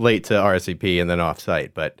late to RSVP and then off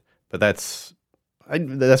site. But that's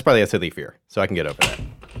probably a silly fear, so I can get over that.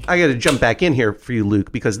 I got to jump back in here for you,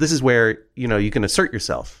 Luke, because this is where you can assert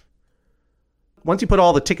yourself. Once you put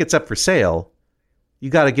all the tickets up for sale, you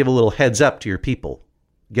got to give a little heads up to your people.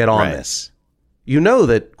 Get on this. You know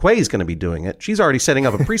that Quay's going to be doing it. She's already setting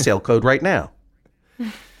up a pre-sale code right now.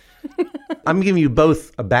 I'm giving you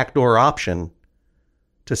both a backdoor option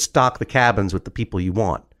to stock the cabins with the people you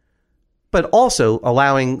want, but also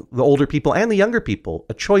allowing the older people and the younger people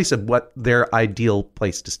a choice of what their ideal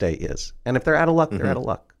place to stay is. And if they're out of luck, they're out of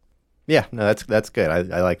luck. Yeah, no, that's good.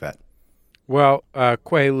 I like that. Well,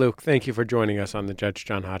 Quay, Luke, thank you for joining us on the Judge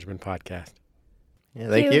John Hodgman podcast. Yeah,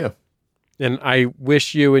 thank you. And I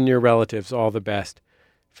wish you and your relatives all the best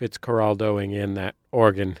Fitzcarraldoing in that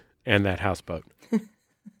organ and that houseboat.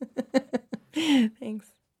 Thanks.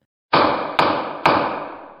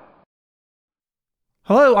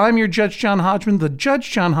 Hello, I'm your Judge John Hodgman. The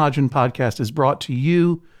Judge John Hodgman podcast is brought to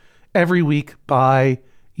you every week by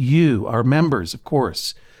you, our members, of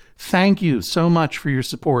course. Thank you so much for your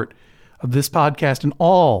support of this podcast and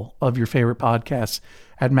all of your favorite podcasts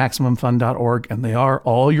at MaximumFun.org, and they are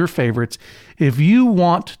all your favorites. If you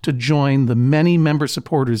want to join the many member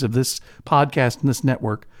supporters of this podcast and this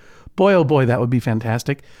network, boy, oh boy, that would be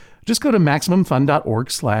fantastic. Just go to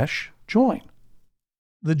MaximumFun.org/join.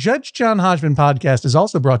 The Judge John Hodgman podcast is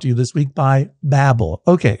also brought to you this week by Babbel.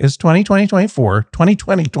 Okay, it's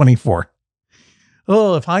 2020-24.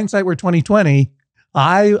 Oh, if hindsight were 2020,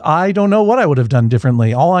 I don't know what I would have done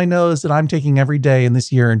differently. All I know is that I'm taking every day in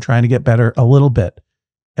this year and trying to get better a little bit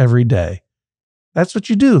every day. That's what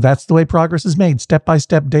you do. That's the way progress is made, step by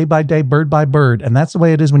step, day by day, bird by bird. And that's the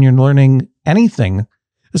way it is when you're learning anything,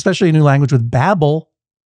 especially a new language with Babbel.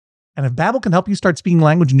 And if Babbel can help you start speaking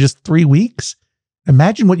language in just 3 weeks,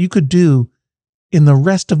 imagine what you could do in the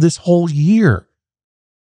rest of this whole year.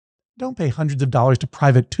 Don't pay hundreds of dollars to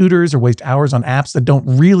private tutors or waste hours on apps that don't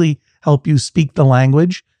really help you speak the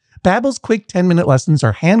language. Babbel's quick 10-minute lessons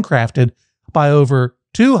are handcrafted by over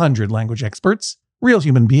 200 language experts, real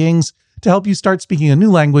human beings, to help you start speaking a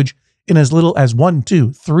new language in as little as 1,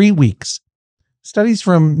 2, 3 weeks. Studies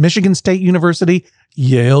from Michigan State University,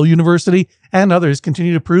 Yale University, and others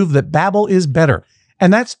continue to prove that Babbel is better.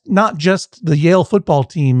 And that's not just the Yale football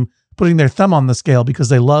team putting their thumb on the scale because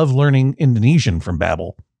they love learning Indonesian from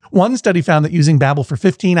Babbel. One study found that using Babbel for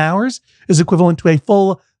 15 hours is equivalent to a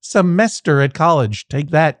full semester at college. Take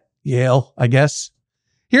that, Yale, I guess.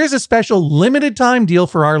 Here's a special limited time deal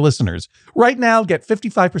for our listeners. Right now, get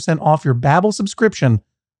 55% off your Babbel subscription,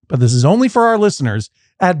 but this is only for our listeners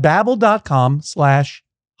at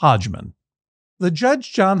babbel.com/Hodgman. The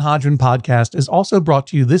Judge John Hodgman podcast is also brought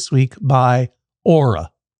to you this week by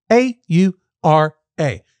Aura.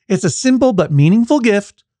 A-U-R-A. It's a simple but meaningful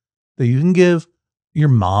gift that you can give your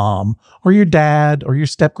mom or your dad or your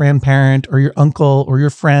step-grandparent or your uncle or your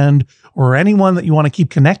friend or anyone that you want to keep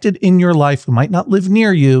connected in your life who might not live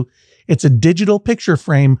near you. It's a digital picture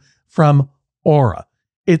frame from Aura.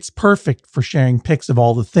 It's perfect for sharing pics of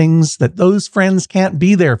all the things that those friends can't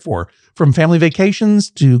be there for, from family vacations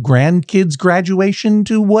to grandkids' graduation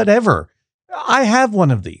to whatever. I have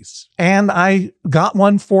one of these, and I got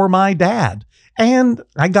one for my dad, and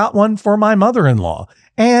I got one for my mother-in-law,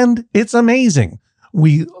 and it's amazing.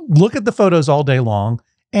 We look at the photos all day long,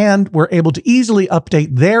 and we're able to easily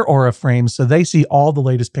update their Aura frames so they see all the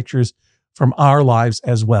latest pictures from our lives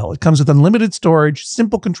as well. It comes with unlimited storage,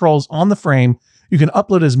 simple controls on the frame. You can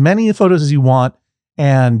upload as many photos as you want,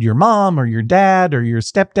 and your mom or your dad or your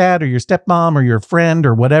stepdad or your stepmom or your friend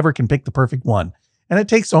or whatever can pick the perfect one. And it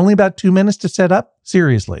takes only about 2 minutes to set up.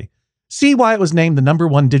 Seriously. See why it was named the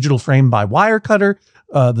 #1 digital frame by Wirecutter,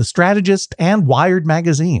 The Strategist, and Wired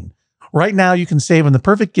Magazine. Right now, you can save on the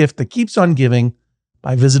perfect gift that keeps on giving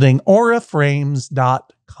by visiting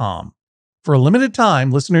auraframes.com. For a limited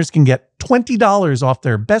time, listeners can get $20 off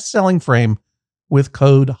their best-selling frame with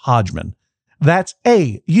code Hodgman. That's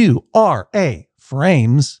A-U-R-A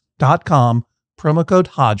frames.com, promo code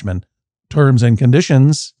Hodgman. Terms and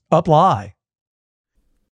conditions apply.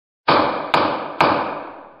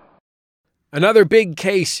 Another big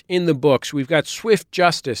case in the books. We've got swift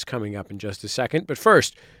justice coming up in just a second. But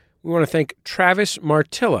first, we want to thank Travis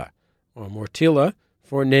Martilla, or Mortilla,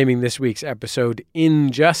 for naming this week's episode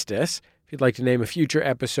Injustice. If you'd like to name a future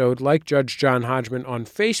episode like Judge John Hodgman on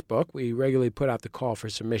Facebook, we regularly put out the call for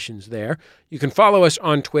submissions there. You can follow us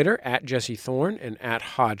on Twitter at Jesse Thorne and at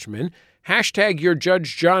Hodgman. Hashtag your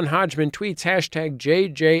Judge John Hodgman tweets, hashtag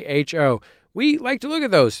JJHO. We like to look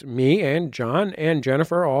at those. Me and John and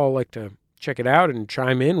Jennifer all like to check it out and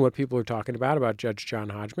chime in what people are talking about Judge John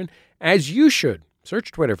Hodgman, as you should.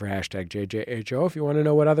 Search Twitter for hashtag JJHO if you want to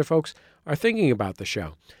know what other folks are thinking about the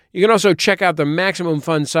show. You can also check out the Maximum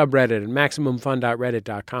Fun subreddit at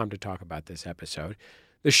MaximumFun.reddit.com to talk about this episode.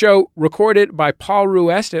 The show recorded by Paul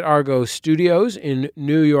Ruest at Argo Studios in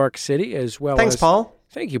New York City, as well Thanks, as... Paul.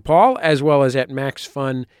 Thank you, Paul. As well as at Max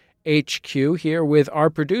Fun HQ here with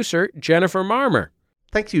our producer, Jennifer Marmer.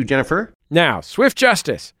 Thank you, Jennifer. Now, Swift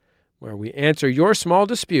Justice, where we answer your small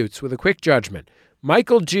disputes with a quick judgment.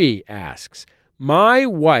 Michael G. asks, my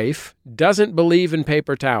wife doesn't believe in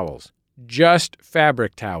paper towels, just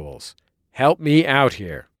fabric towels. Help me out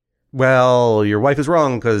here. Well, your wife is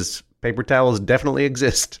wrong because paper towels definitely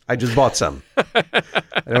exist. I just bought some. I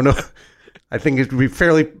don't know. I think it would be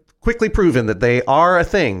fairly quickly proven that they are a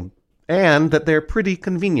thing and that they're pretty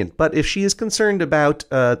convenient. But if she is concerned about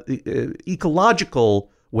ecological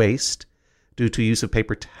waste due to use of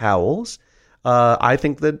paper towels, I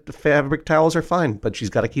think that fabric towels are fine, but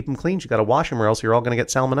she's got to keep them clean. She's got to wash them or else you're all going to get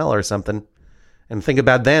salmonella or something. And think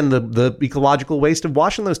about then the ecological waste of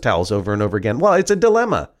washing those towels over and over again. Well, it's a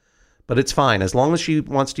dilemma, but it's fine. As long as she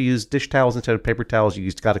wants to use dish towels instead of paper towels, you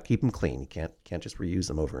just got to keep them clean. You can't just reuse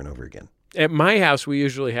them over and over again. At my house, we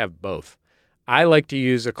usually have both. I like to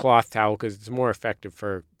use a cloth towel because it's more effective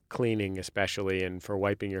for cleaning especially and for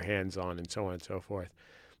wiping your hands on and so on and so forth.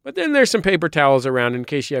 But then there's some paper towels around in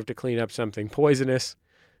case you have to clean up something poisonous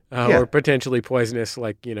or potentially poisonous,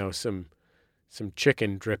 like, some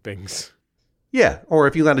chicken drippings. Yeah, or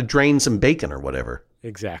if you got to drain some bacon or whatever.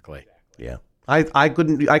 Exactly. Yeah. I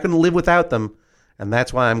couldn't live without them, and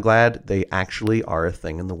that's why I'm glad they actually are a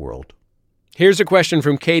thing in the world. Here's a question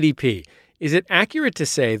from KDP. Is it accurate to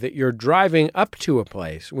say that you're driving up to a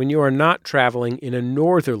place when you are not traveling in a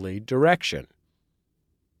northerly direction?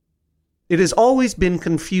 It has always been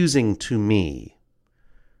confusing to me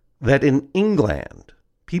that in England,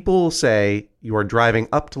 people will say you are driving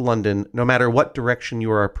up to London no matter what direction you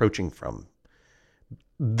are approaching from.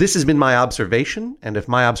 This has been my observation, and if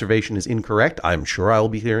my observation is incorrect, I'm sure I'll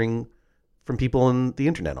be hearing from people on the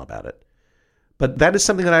internet about it. But that is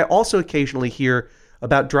something that I also occasionally hear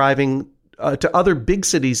about driving to other big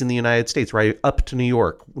cities in the United States, right up to New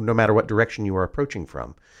York, no matter what direction you are approaching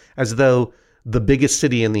from, as though the biggest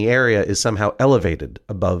city in the area is somehow elevated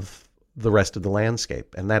above the rest of the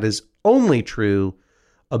landscape. And that is only true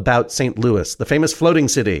about St. Louis, the famous floating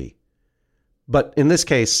city. But in this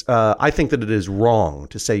case, I think that it is wrong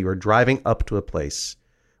to say you are driving up to a place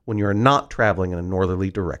when you are not traveling in a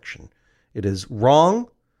northerly direction. It is wrong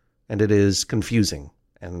and it is confusing.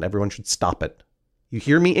 and everyone should stop it. You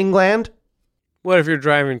hear me, England? What if you're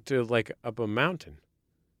driving to, like, up a mountain?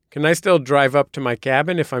 Can I still drive up to my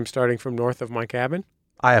cabin if I'm starting from north of my cabin?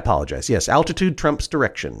 I apologize. Yes, altitude trumps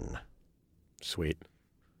direction. Sweet.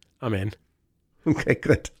 I'm in. Okay,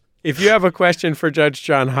 good. If you have a question for Judge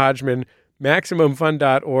John Hodgman,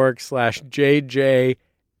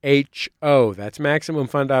 MaximumFun.org/JJHO. That's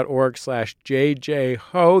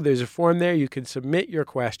MaximumFun.org/JJHO. There's a form there. You can submit your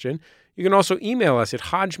question. You can also email us at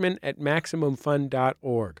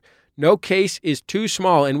hodgman@MaximumFun.org. No case is too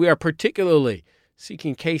small, and we are particularly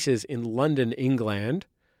seeking cases in London, England.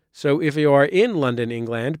 So if you are in London,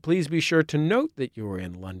 England, please be sure to note that you are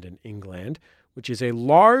in London, England, which is a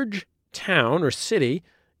large town or city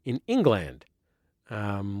in England.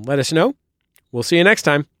 Let us know. We'll see you next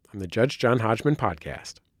time on the Judge John Hodgman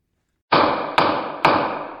podcast.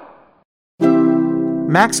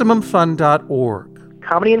 MaximumFun.org.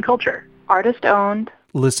 Comedy and culture. Artist owned.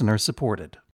 Listener supported.